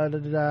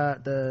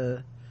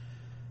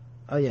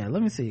oh yeah,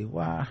 let me see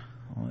why.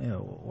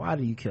 Why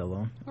do you kill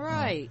them?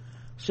 Right.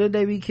 Should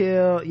they be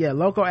killed? Yeah,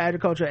 local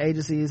agricultural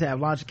agencies have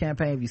launched a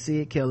campaign. If you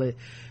see it, kill it.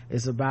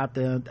 It's about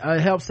the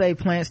help save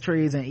plants,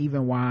 trees, and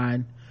even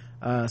wine.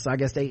 So I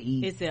guess they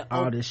eat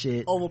all this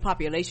shit.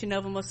 Overpopulation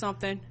of them or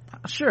something?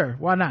 Sure,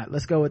 why not?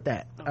 Let's go with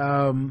that.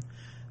 Okay.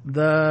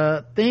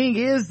 The thing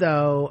is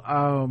though,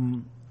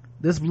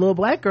 this little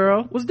black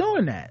girl was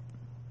doing that,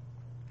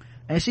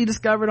 and she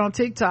discovered on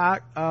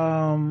TikTok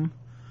a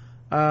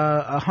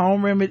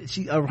home remedy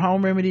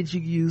that you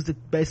can use to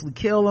basically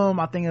kill them.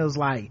 I think it was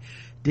like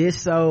dish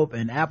soap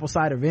and apple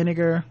cider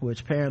vinegar,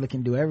 which apparently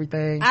can do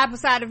everything. Apple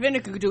cider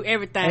vinegar can do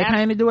everything. They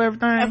paint to do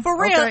everything. And for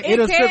real, okay.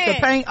 It'll strip the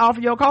paint off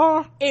of your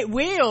car. It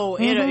will.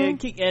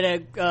 Mm-hmm.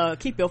 It'll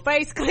keep your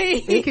face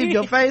clean. It keep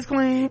your face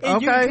clean.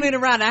 And you can clean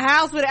around the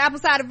house with apple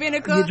cider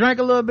vinegar. You drink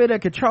a little bit to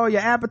control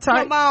your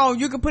appetite. Come on,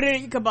 you can put it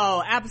in. Come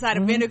on, apple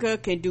cider vinegar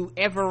can do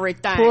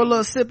everything. Pour a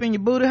little sip in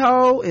your booty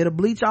hole. It'll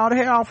bleach all the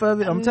hair off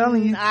of it. I'm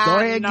telling you. Go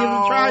ahead, give it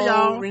a try,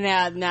 y'all.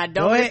 Now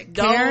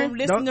don't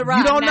listen to Rod.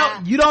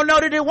 You don't know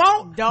that it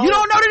won't. You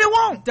don't know that it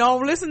won't.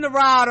 Don't listen to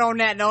Rod on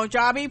that. Don't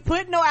y'all be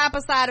putting no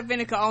apple cider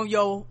vinegar on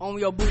your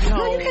booty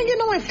hole. You can't get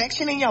no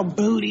infection in your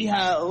booty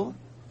hole.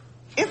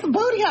 It's a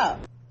booty hole.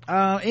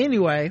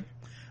 Anyway,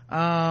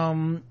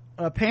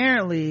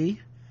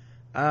 apparently,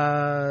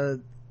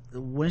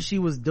 when she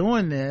was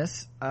doing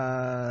this,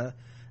 a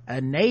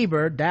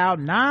neighbor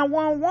dialed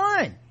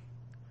 911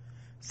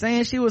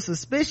 saying she was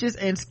suspicious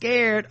and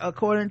scared,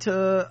 according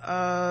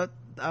to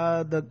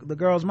the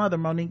girl's mother,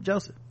 Monique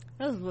Joseph.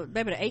 That was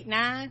baby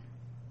 8-9.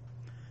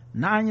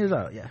 9 years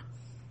old. Yeah.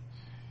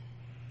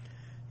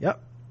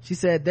 Yep. She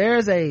said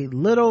there's a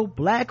little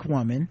black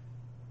woman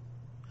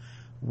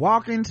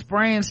walking,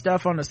 spraying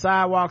stuff on the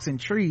sidewalks and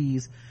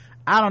trees.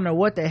 I don't know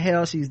what the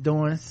hell she's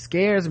doing.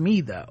 Scares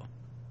me though.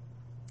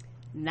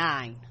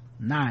 9.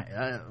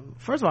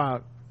 First of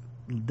all,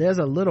 there's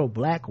a little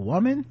black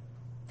woman.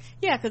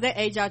 Yeah, because they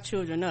age our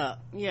children up.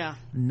 Yeah.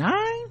 9?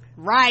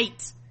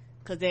 Right.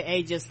 Because they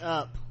age us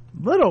up.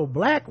 Little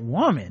black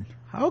woman.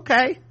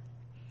 Okay.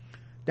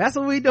 That's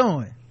what we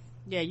doing.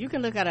 Yeah, you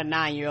can look at a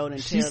 9-year-old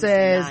and she tell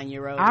says, it's a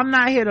 9-year-old. I'm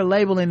not here to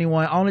label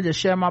anyone, only to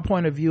share my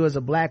point of view as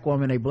a black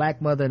woman, a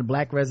black mother, and a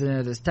black resident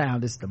of this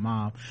town. This is the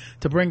mom.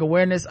 To bring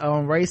awareness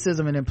on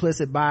racism and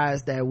implicit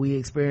bias that we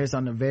experience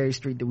on the very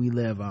street that we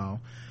live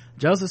on.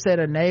 Joseph said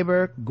a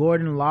neighbor,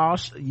 Gordon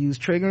Losh,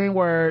 used triggering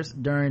words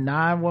during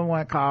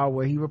 911 call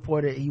where he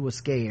reported he was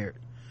scared.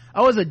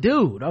 Oh, it's a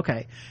dude.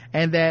 Okay.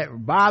 And that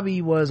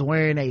Bobby was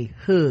wearing a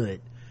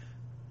hood,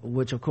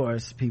 which of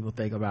course people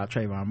think about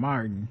Trayvon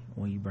Martin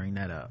when you bring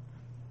that up.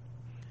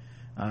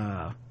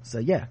 So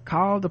yeah,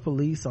 call the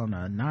police on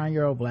a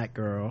 9-year-old black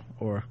girl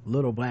or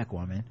little black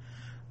woman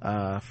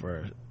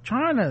for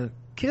trying to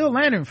kill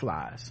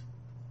lanternflies,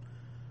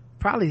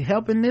 probably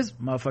helping this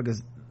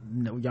motherfucker's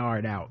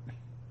yard out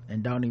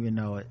and don't even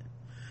know it.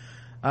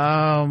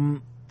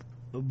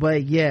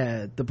 But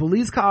yeah, the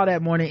police call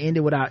that morning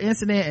ended without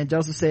incident, and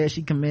Joseph said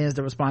she commends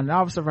the responding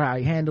officer for how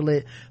he handled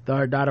it, though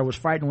her daughter was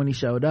frightened when he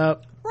showed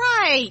up.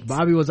 Right.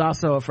 Bobby was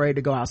also afraid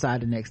to go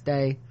outside the next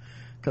day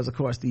because of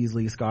course these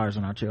leave scars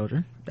on our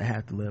children they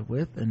have to live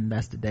with, and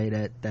that's the day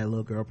that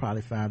little girl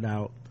probably found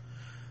out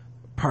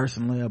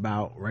personally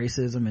about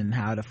racism and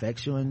how it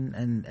affects you,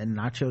 and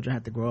our children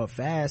have to grow up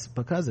fast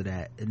because of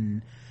that.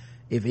 And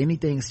if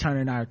anything's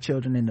turning our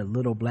children into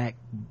little black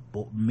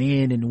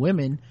men and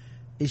women,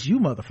 it's you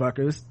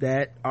motherfuckers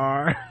that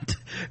are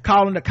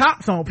calling the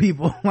cops on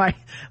people. like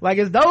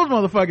it's those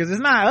motherfuckers. It's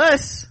not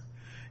us.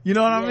 You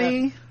know what I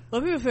mean?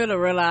 Well, people fail to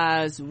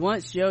realize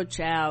once your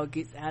child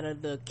gets out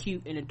of the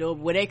cute and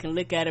adorable, where they can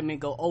look at him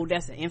and go, oh,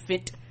 that's an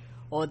infant,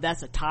 or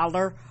that's a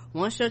toddler.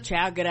 Once your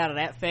child get out of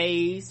that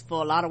phase,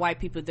 for a lot of white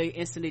people, they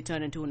instantly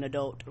turn into an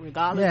adult.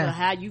 Regardless of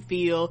how you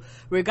feel,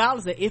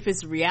 regardless of if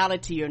it's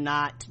reality or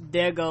not,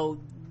 there go,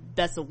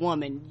 that's a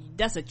woman,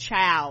 that's a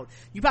child.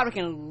 You probably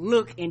can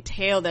look and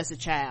tell that's a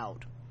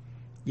child.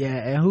 Yeah,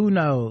 and who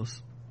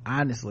knows?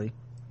 Honestly,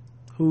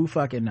 who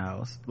fucking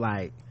knows?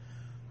 Like,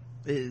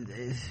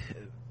 this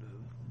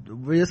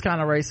kind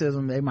of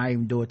racism, they might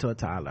even do it to a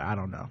toddler. I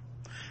don't know.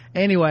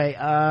 Anyway,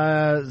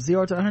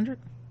 0 to 100?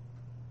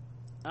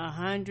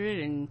 100,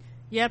 and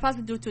yeah,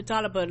 possibly do it to a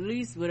toddler, but at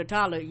least with a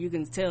toddler you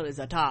can tell it's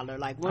a toddler.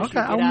 Like once you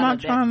get out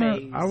of that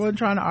phase, I wasn't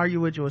trying to argue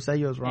with you or say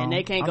you was wrong, and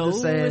they can't go,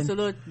 ooh, it's a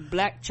little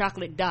black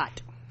chocolate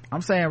dot.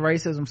 I'm saying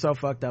racism so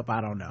fucked up,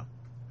 I don't know.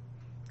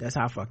 That's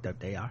how fucked up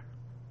they are.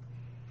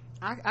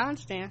 I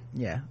understand.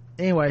 Yeah.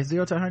 Anyway,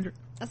 0 to 100?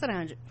 I said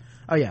 100.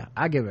 Oh yeah,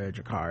 I give it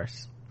a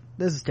Dracarys.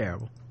 This is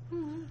terrible.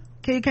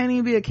 Kid can't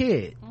even be a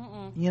kid.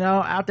 You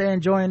know, out there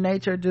enjoying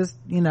nature, just,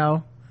 you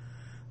know,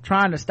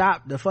 trying to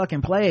stop the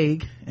fucking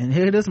plague, and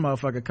here this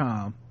motherfucker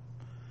come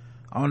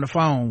on the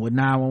phone with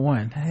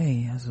 911.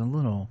 Hey, there's a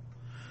little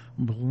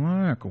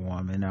black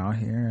woman out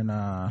here,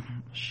 and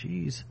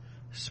she's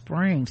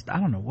spraying. I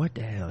don't know what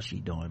the hell she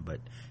doing, but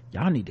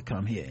y'all need to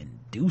come here and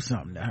do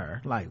something to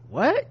her. Like,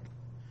 what?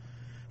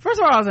 First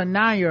of all, as a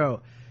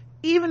 9-year-old,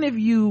 even if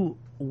you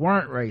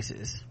weren't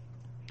racist,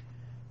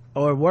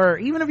 or were,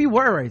 even if you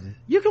were racist,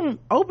 you can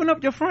open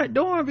up your front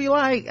door and be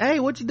like, hey,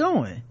 what you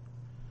doing?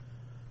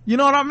 You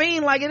know what I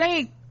mean? Like, it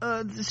ain't,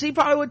 she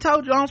probably would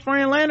told you I'm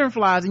spraying lantern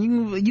flies,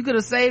 and you could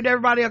have saved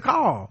everybody a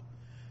call.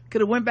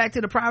 Could have went back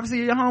to the privacy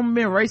of your home and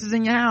been racist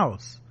in your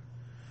house.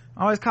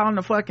 Always calling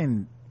the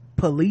fucking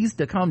police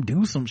to come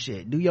do some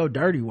shit, do your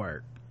dirty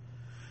work.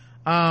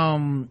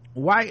 Thank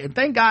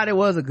God it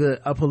was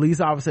a police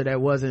officer that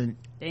wasn't,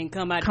 they didn't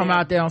come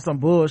out there on some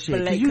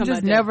bullshit. 'Cause you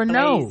just never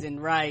know.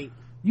 Right.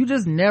 You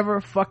just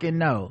never fucking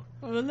know.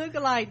 Well, look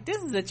like this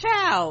is a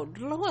child.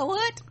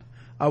 What?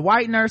 A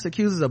white nurse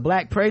accuses a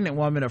black pregnant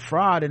woman of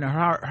fraud in a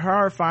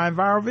horrifying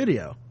viral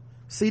video.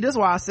 See, this is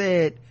why I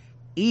said,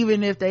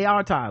 even if they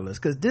are toddlers,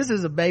 because this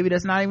is a baby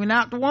that's not even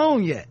out the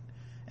womb yet,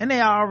 and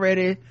they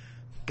already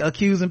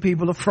accusing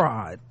people of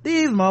fraud.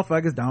 These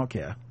motherfuckers don't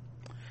care.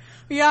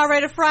 We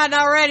already fraud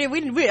already.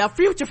 We a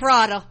future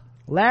frauder.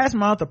 Last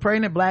month, a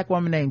pregnant black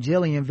woman named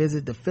Jillian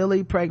visited the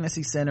Philly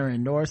Pregnancy Center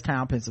in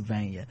Norristown,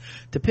 Pennsylvania,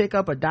 to pick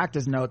up a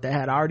doctor's note that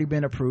had already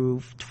been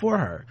approved for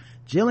her.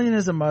 Jillian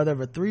is a mother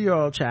of a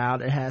 3-year-old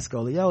child and has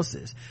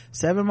scoliosis.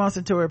 7 months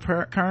into her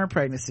current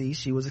pregnancy,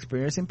 she was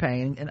experiencing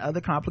pain and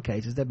other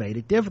complications that made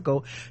it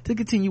difficult to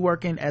continue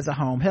working as a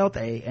home health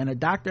aide, and a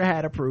doctor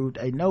had approved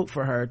a note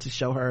for her to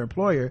show her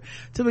employer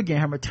to begin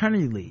her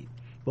maternity leave.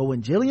 But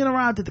when Jillian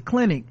arrived at the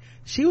clinic,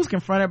 she was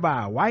confronted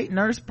by a white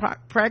nurse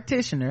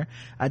practitioner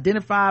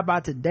identified by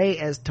Today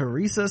as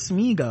Teresa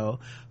Smigo,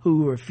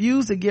 who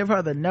refused to give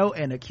her the note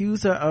and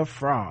accused her of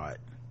fraud.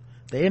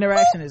 The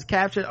interaction is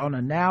captured on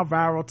a now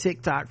viral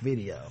TikTok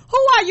video.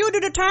 Who are you to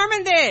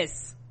determine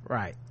this?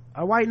 Right.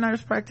 A white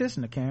nurse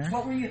practitioner, Karen.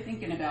 What were you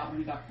thinking about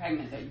when you got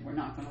pregnant, that you were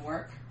not going to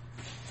work?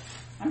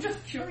 I'm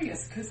just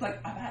curious, because,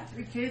 like, I've had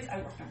 3 kids. I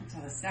worked up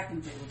until the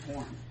second they were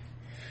born.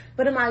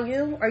 But am I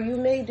you? Are you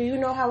me? Do you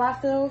know how I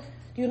feel?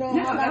 Do you know how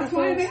I feel? That's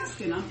why I'm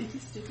asking. I'm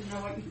interested to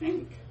know what you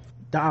think.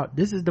 Dog,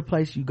 this is the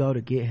place you go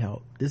to get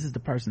help. This is the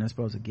person that's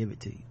supposed to give it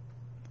to you.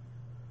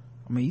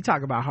 I mean, you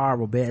talk about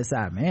horrible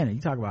bedside manner.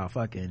 You talk about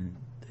fucking,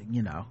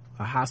 you know,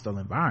 a hostile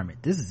environment.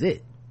 This is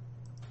it.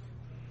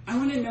 I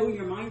want to know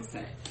your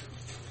mindset.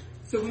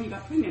 So when you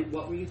got pregnant,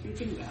 what were you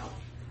thinking about?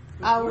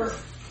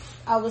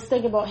 I was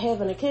thinking about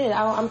having a kid.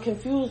 I'm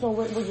confused on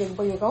where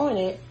you're going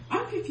at.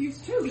 I'm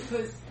confused too,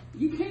 because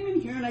you came in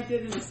here and I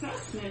did an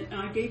assessment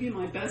and I gave you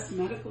my best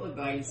medical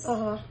advice.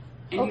 And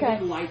you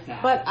didn't like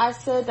that. But I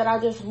said that I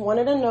just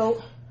wanted a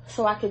note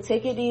so I could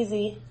take it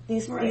easy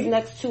these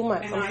next 2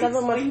 months. And I'm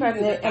 7 months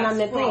pregnant and I'm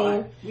in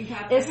pain.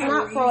 It's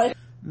not fraud.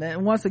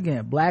 Then once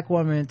again, black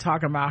woman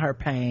talking about her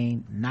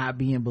pain, not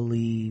being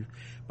believed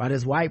by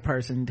this white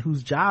person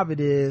whose job it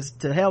is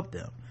to help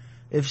them.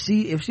 If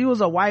she was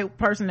a white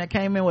person that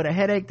came in with a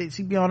headache, that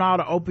she'd be on all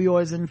the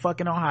opioids in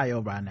fucking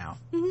Ohio by now.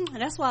 Mm-hmm.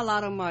 And that's why a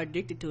lot of them are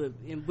addicted to it,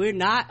 and we're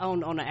not on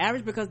the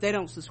average, because they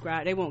don't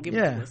subscribe. They won't give it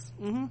to us.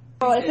 Mm-hmm.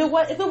 Oh,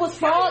 if it was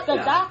fraud, the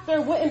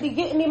doctor wouldn't be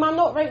getting me my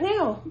note right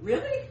now.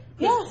 Really?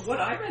 Yes. What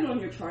I read on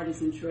your chart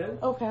isn't true.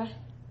 Okay.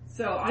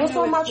 So I What's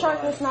know on my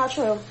chart that's not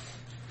true?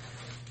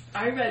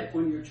 I read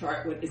on your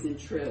chart what isn't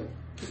true,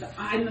 because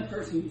I'm the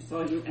person who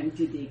saw you and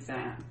did the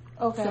exam.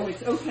 Okay. So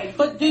it's okay.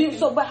 But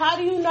how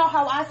do you know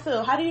how I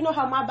feel? How do you know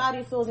how my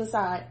body feels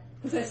inside?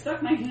 Because I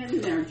stuck my hand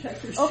in there and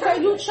checked your cervix.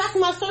 Okay, you checked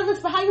my cervix,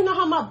 but how you know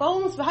how my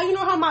bones feel? How you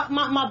know how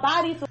my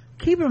body feels?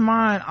 Keep in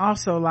mind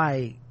also,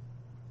 like,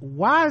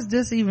 why is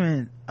this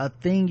even a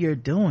thing you're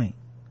doing?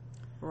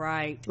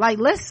 Right. Like,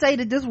 let's say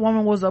that this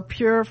woman was a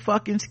pure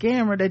fucking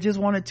scammer that just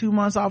wanted 2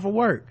 months off of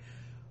work.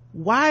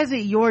 Why is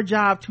it your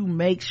job to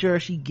make sure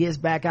she gets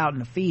back out in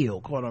the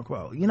field, quote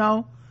unquote? You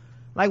know?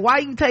 Like, why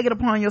you take it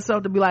upon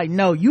yourself to be like,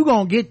 no, you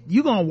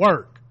gonna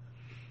work.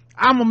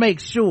 I'm gonna make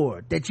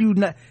sure that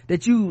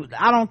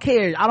I don't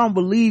care. I don't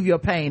believe your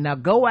pain. Now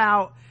go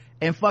out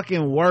and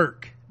fucking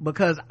work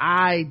because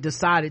I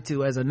decided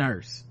to as a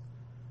nurse.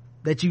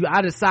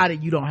 I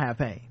decided you don't have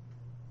pain.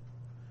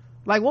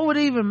 Like, what would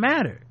it even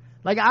matter?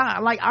 Like,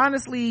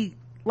 honestly,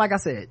 like I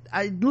said,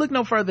 I look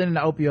no further than the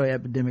opioid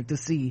epidemic to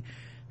see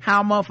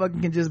how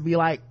motherfucking can just be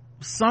like,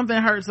 something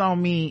hurts on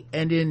me,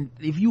 and then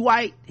if you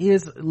white,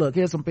 here's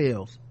some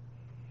pills.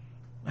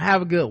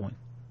 Have a good one.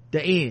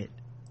 The end.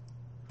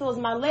 Feels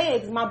my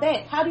legs, my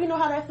back. How do you know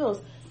how that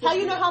feels? How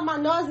you know how my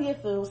nausea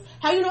feels?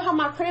 How you know how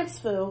my cramps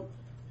feel?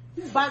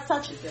 By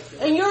touching.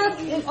 And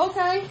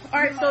okay. All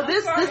right. So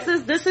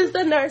this is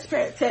the nurse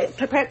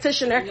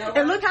practitioner,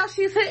 and look how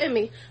she's hitting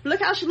me.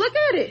 Look at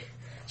it.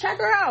 Check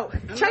her out.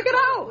 Check it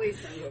out.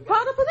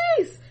 Call the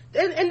police,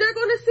 and they're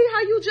going to see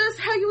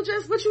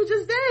what you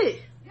just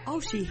did. Oh,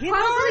 she hit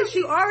her?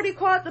 She already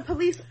called the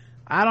police.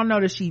 I don't know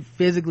that she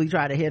physically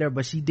tried to hit her,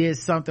 but she did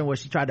something where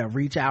she tried to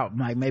reach out,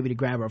 like maybe to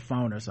grab her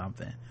phone or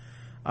something.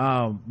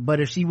 But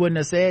if she wouldn't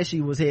have said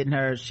she was hitting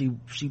her, she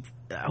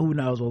who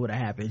knows what would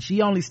have happened.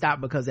 She only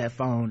stopped because that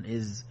phone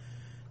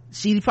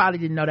she probably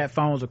didn't know that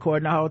phone was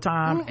recording the whole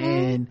time. Mm-hmm.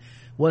 And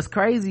what's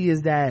crazy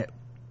is that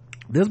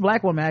this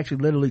black woman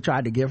actually literally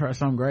tried to give her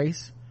some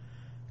grace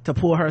to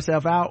pull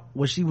herself out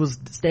when she was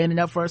standing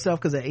up for herself,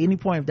 because at any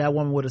point if that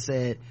woman would have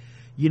said,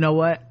 you know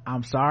what,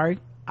 I'm sorry,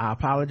 I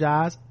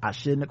apologize, I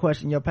shouldn't have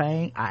questioned your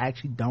pain, I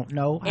actually don't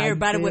know how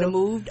everybody would have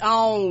moved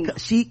on.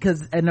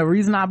 And the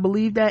reason I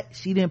believe that,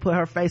 she didn't put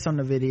her face on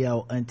the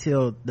video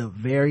until the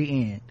very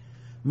end,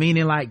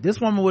 meaning like this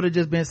woman would have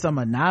just been some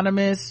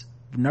anonymous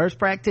nurse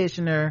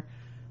practitioner,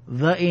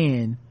 the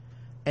end,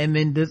 and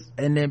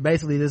then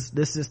basically this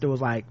sister was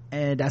like,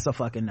 and that's a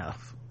fuck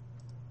enough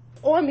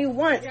on me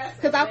once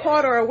because I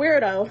called her a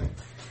weirdo.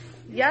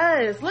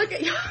 Yes, look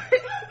at you.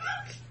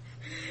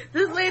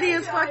 This lady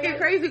is fucking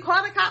crazy.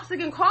 Call the cops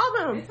again. Call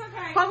them. It's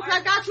okay. Call them.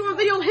 I got you on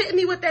video hitting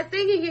me with that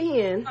thing in your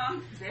hand.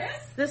 This?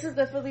 This is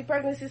the Philly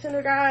Pregnancy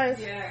Center, guys.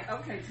 Yeah,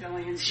 okay,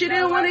 Jillian. She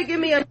didn't want to give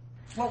me a...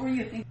 What were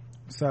you thinking?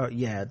 So,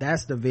 yeah,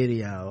 that's the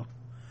video.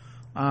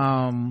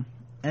 And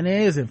it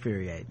is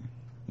infuriating,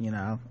 you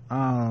know.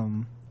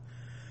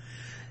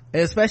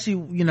 Especially,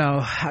 you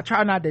know, I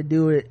try not to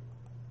do it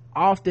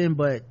often,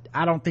 but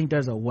I don't think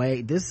there's a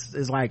way. This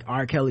is like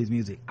R. Kelly's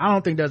music. I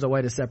don't think there's a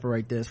way to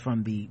separate this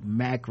from the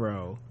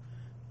macro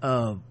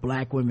of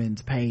black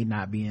women's pain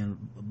not being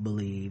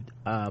believed,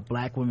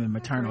 black women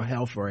maternal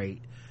health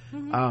rate,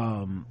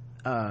 mm-hmm.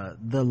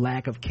 The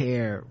lack of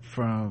care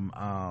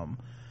from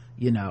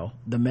you know,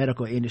 the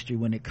medical industry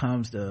when it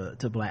comes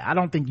to black. I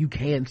don't think you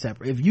can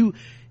separate. If you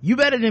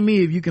better than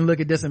me if you can look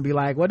at this and be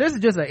like, well, this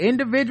is just an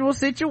individual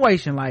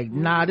situation. Like,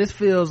 mm-hmm. Nah, this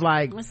feels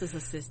like this is a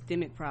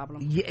systemic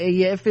problem.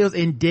 Yeah, it feels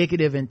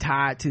indicative and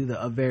tied to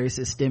a very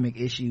systemic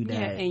issue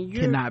that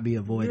cannot be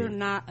avoided. You're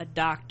not a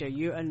doctor,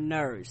 you're a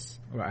nurse.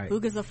 Right.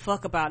 Who gives a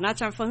fuck about, not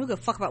trying to who gives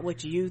a fuck about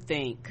what you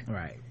think.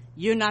 Right.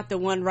 You're not the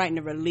one writing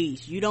the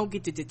release. You don't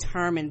get to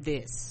determine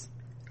this.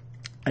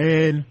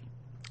 And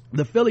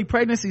the Philly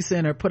Pregnancy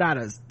Center put out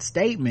a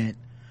statement,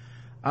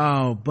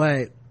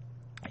 but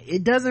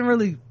it doesn't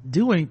really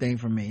do anything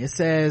for me. It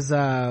says,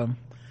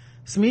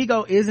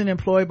 Smigo isn't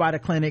employed by the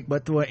clinic,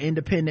 but through an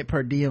independent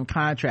per diem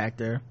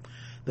contractor.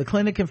 The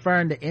clinic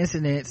confirmed the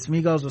incident.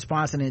 Smigo's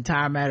response and the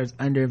entire matter is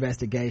under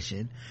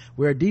investigation.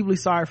 We're deeply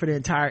sorry for the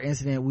entire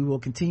incident. We will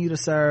continue to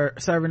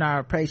serving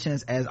our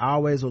patients as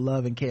always with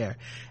love and care.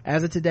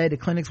 As of today, the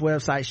clinic's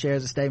website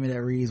shares a statement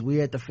that reads, we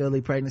at the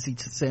Philly Pregnancy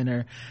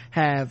Center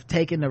have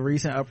taken the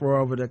recent uproar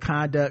over the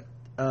conduct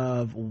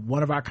of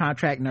one of our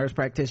contract nurse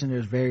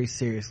practitioners very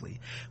seriously.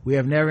 We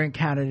have never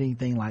encountered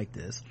anything like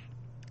this.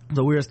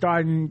 So we're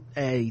starting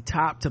a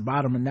top to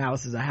bottom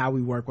analysis of how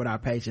we work with our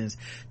patients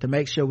to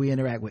make sure we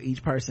interact with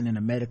each person in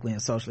a medically and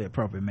socially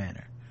appropriate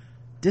manner.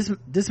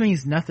 This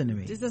means nothing to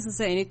me. This doesn't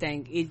say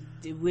anything.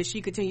 Will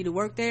she continue to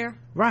work there?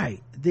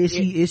 Right.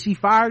 Is she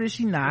fired? Is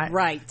she not?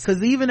 Right.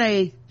 Because even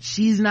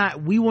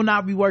we will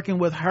not be working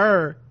with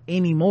her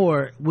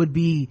anymore would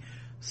be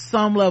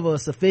some level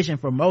of sufficient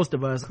for most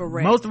of us.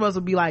 Correct. Most of us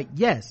would be like,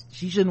 yes,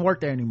 she shouldn't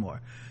work there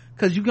anymore.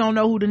 Because you don't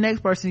know who the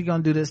next person you're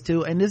gonna do this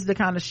to, and this is the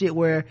kind of shit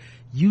where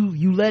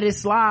you let it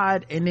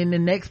slide and then the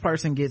next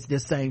person gets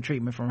this same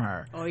treatment from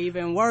her, or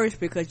even worse,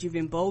 because you've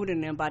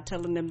emboldened them by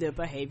telling them their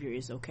behavior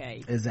is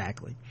okay.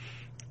 Exactly.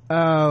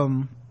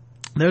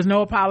 There's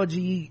no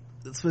apology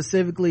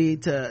specifically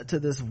to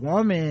this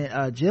woman,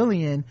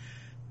 Jillian,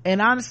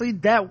 and honestly,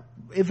 that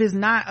if it's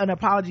not an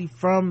apology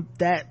from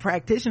that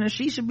practitioner,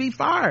 she should be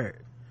fired.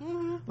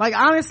 Like,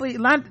 honestly,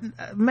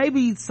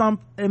 maybe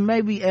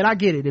and I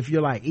get it if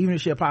you're like, even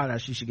if she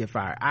apologized, she should get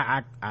fired.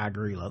 I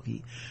agree,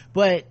 low-key.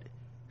 But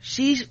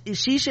she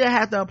should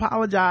have to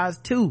apologize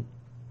too.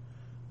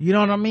 You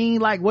know what I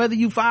mean? Like, whether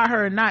you fire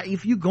her or not,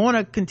 if you're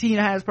gonna continue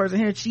to have this person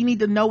here, she need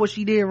to know what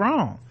she did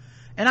wrong.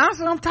 And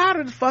honestly, I'm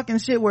tired of the fucking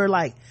shit where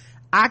like,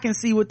 I can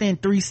see within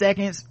 3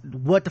 seconds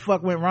what the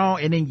fuck went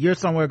wrong, and then you're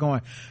somewhere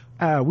going,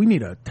 we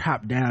need a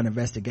top-down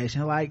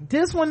investigation. Like,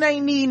 this one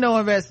ain't need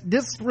no this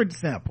is pretty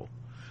simple.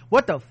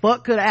 What the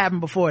fuck could have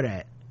happened before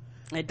that?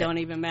 It don't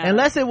even matter.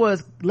 Unless it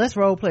was, let's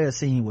role play a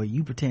scene where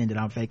you pretend that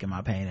I'm faking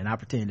my pain and I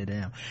pretend that I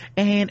am.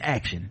 And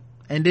action.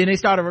 And then they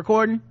started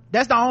recording.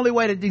 That's the only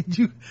way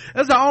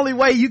that's the only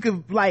way you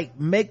could, like,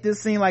 make this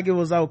seem like it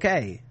was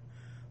okay.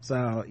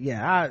 So,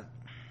 yeah,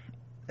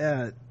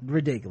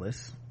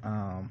 ridiculous.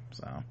 All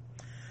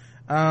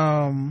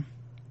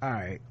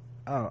right.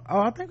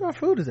 I think our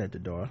food is at the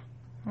door.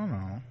 Hold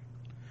on.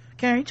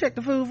 Karen, you check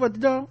the food for the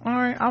door? All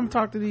right, I'm gonna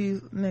talk to these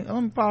niggas.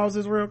 Let me pause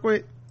this real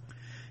quick.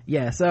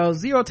 Yeah, so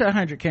 0 to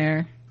 100,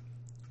 Karen.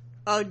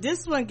 Oh,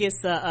 this one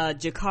gets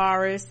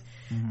Jakaris,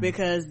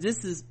 because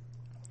this is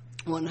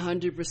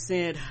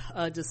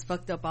 100% just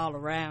fucked up all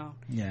around.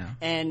 Yeah.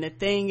 And the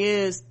thing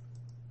is,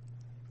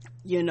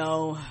 you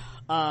know,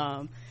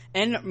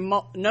 and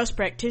nurse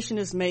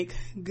practitioners make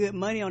good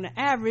money on the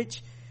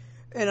average,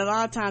 and a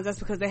lot of times that's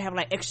because they have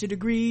like extra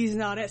degrees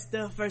and all that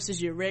stuff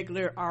versus your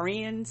regular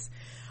RNs.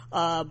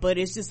 But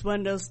it's just one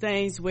of those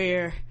things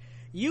where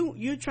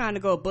you trying to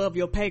go above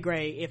your pay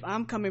grade. If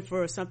I'm coming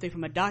for something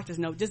from a doctor's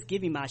note, just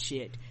give me my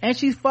shit. And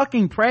she's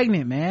fucking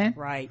pregnant, man.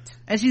 Right.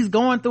 And she's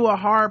going through a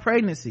hard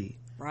pregnancy.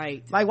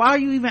 Right. Like, why are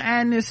you even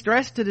adding this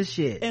stress to the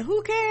shit? And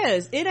who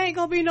cares? It ain't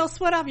gonna be no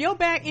sweat off your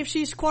back if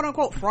she's quote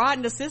unquote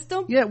frauding the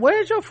system. Yeah,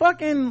 where's your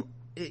fucking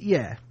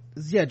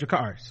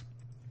Jakaris.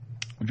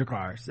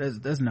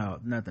 There's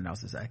nothing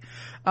else to say.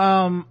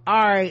 All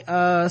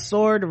right,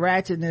 sword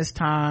ratchet this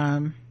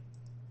time.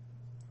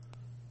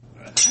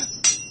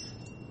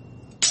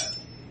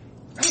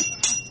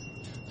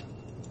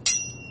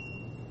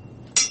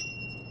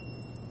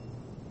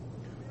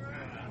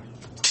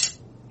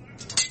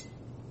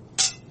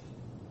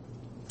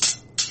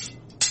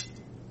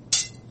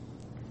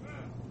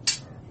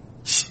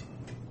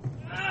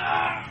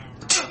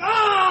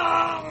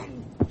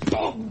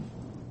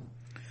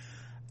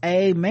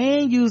 A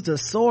man used a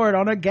sword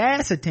on a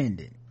gas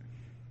attendant.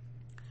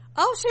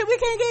 Oh shit, we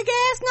can't get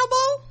gas no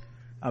more?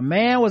 A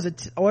man was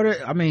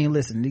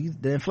listen,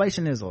 the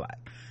inflation is a lot.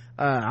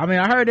 I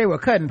heard they were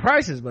cutting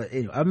prices, but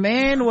anyway, a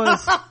man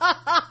was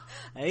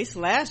they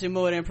slashing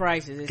more than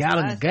prices.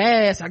 Gallon of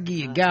gas, I give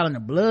you a gallon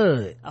of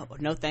blood. Oh,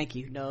 no thank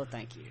you.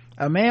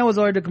 A man was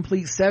ordered to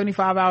complete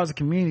 75 hours of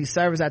community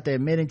service after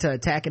admitting to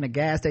attacking a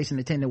gas station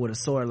attendant with a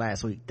sword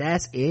last week.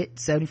 That's it?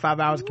 75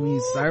 hours of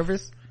community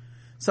service?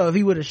 So if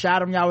he would have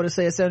shot him, y'all would have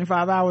said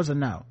 75 hours or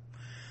no?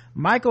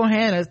 Michael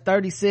Hanna,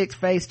 36,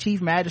 faced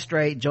Chief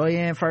Magistrate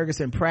Joyanne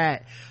Ferguson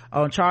Pratt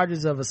on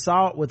charges of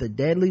assault with a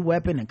deadly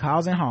weapon and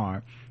causing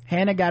harm.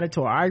 Hanna got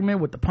into an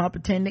argument with the pump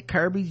attendant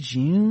Kirby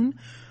June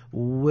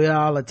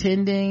while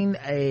attempting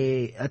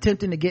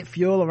to get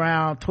fuel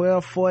around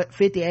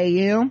 12:50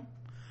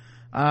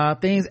 a.m.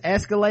 Things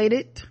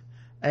escalated,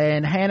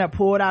 and Hanna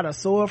pulled out a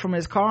sword from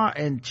his car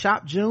and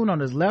chopped June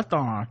on his left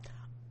arm.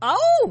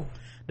 Oh!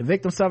 The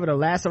victim suffered a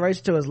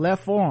laceration to his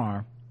left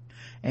forearm.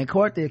 In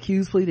court, the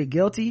accused pleaded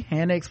guilty.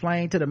 Hanna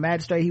explained to the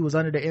magistrate he was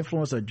under the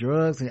influence of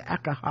drugs and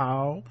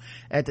alcohol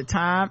at the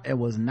time and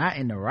was not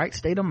in the right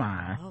state of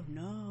mind. Oh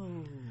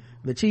no.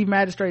 The chief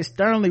magistrate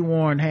sternly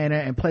warned Hanna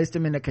and placed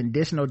him in a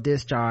conditional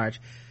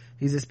discharge.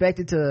 He's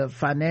expected to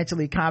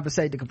financially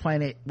compensate the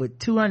complainant with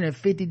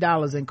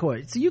 $250 in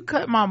court. So you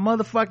cut my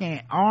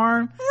motherfucking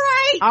arm?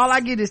 Right. All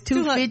I get is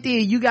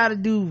 $250 and you gotta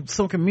do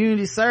some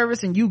community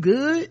service and you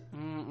good?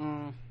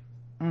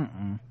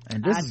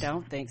 And I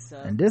don't think so.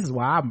 And this is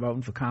why I'm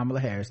voting for Kamala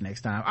Harris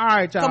next time. All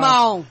right, y'all. Come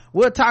on.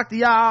 We'll talk to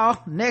y'all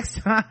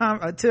next time.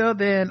 Until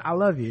then, I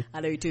love you. I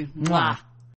love you too. Mwah.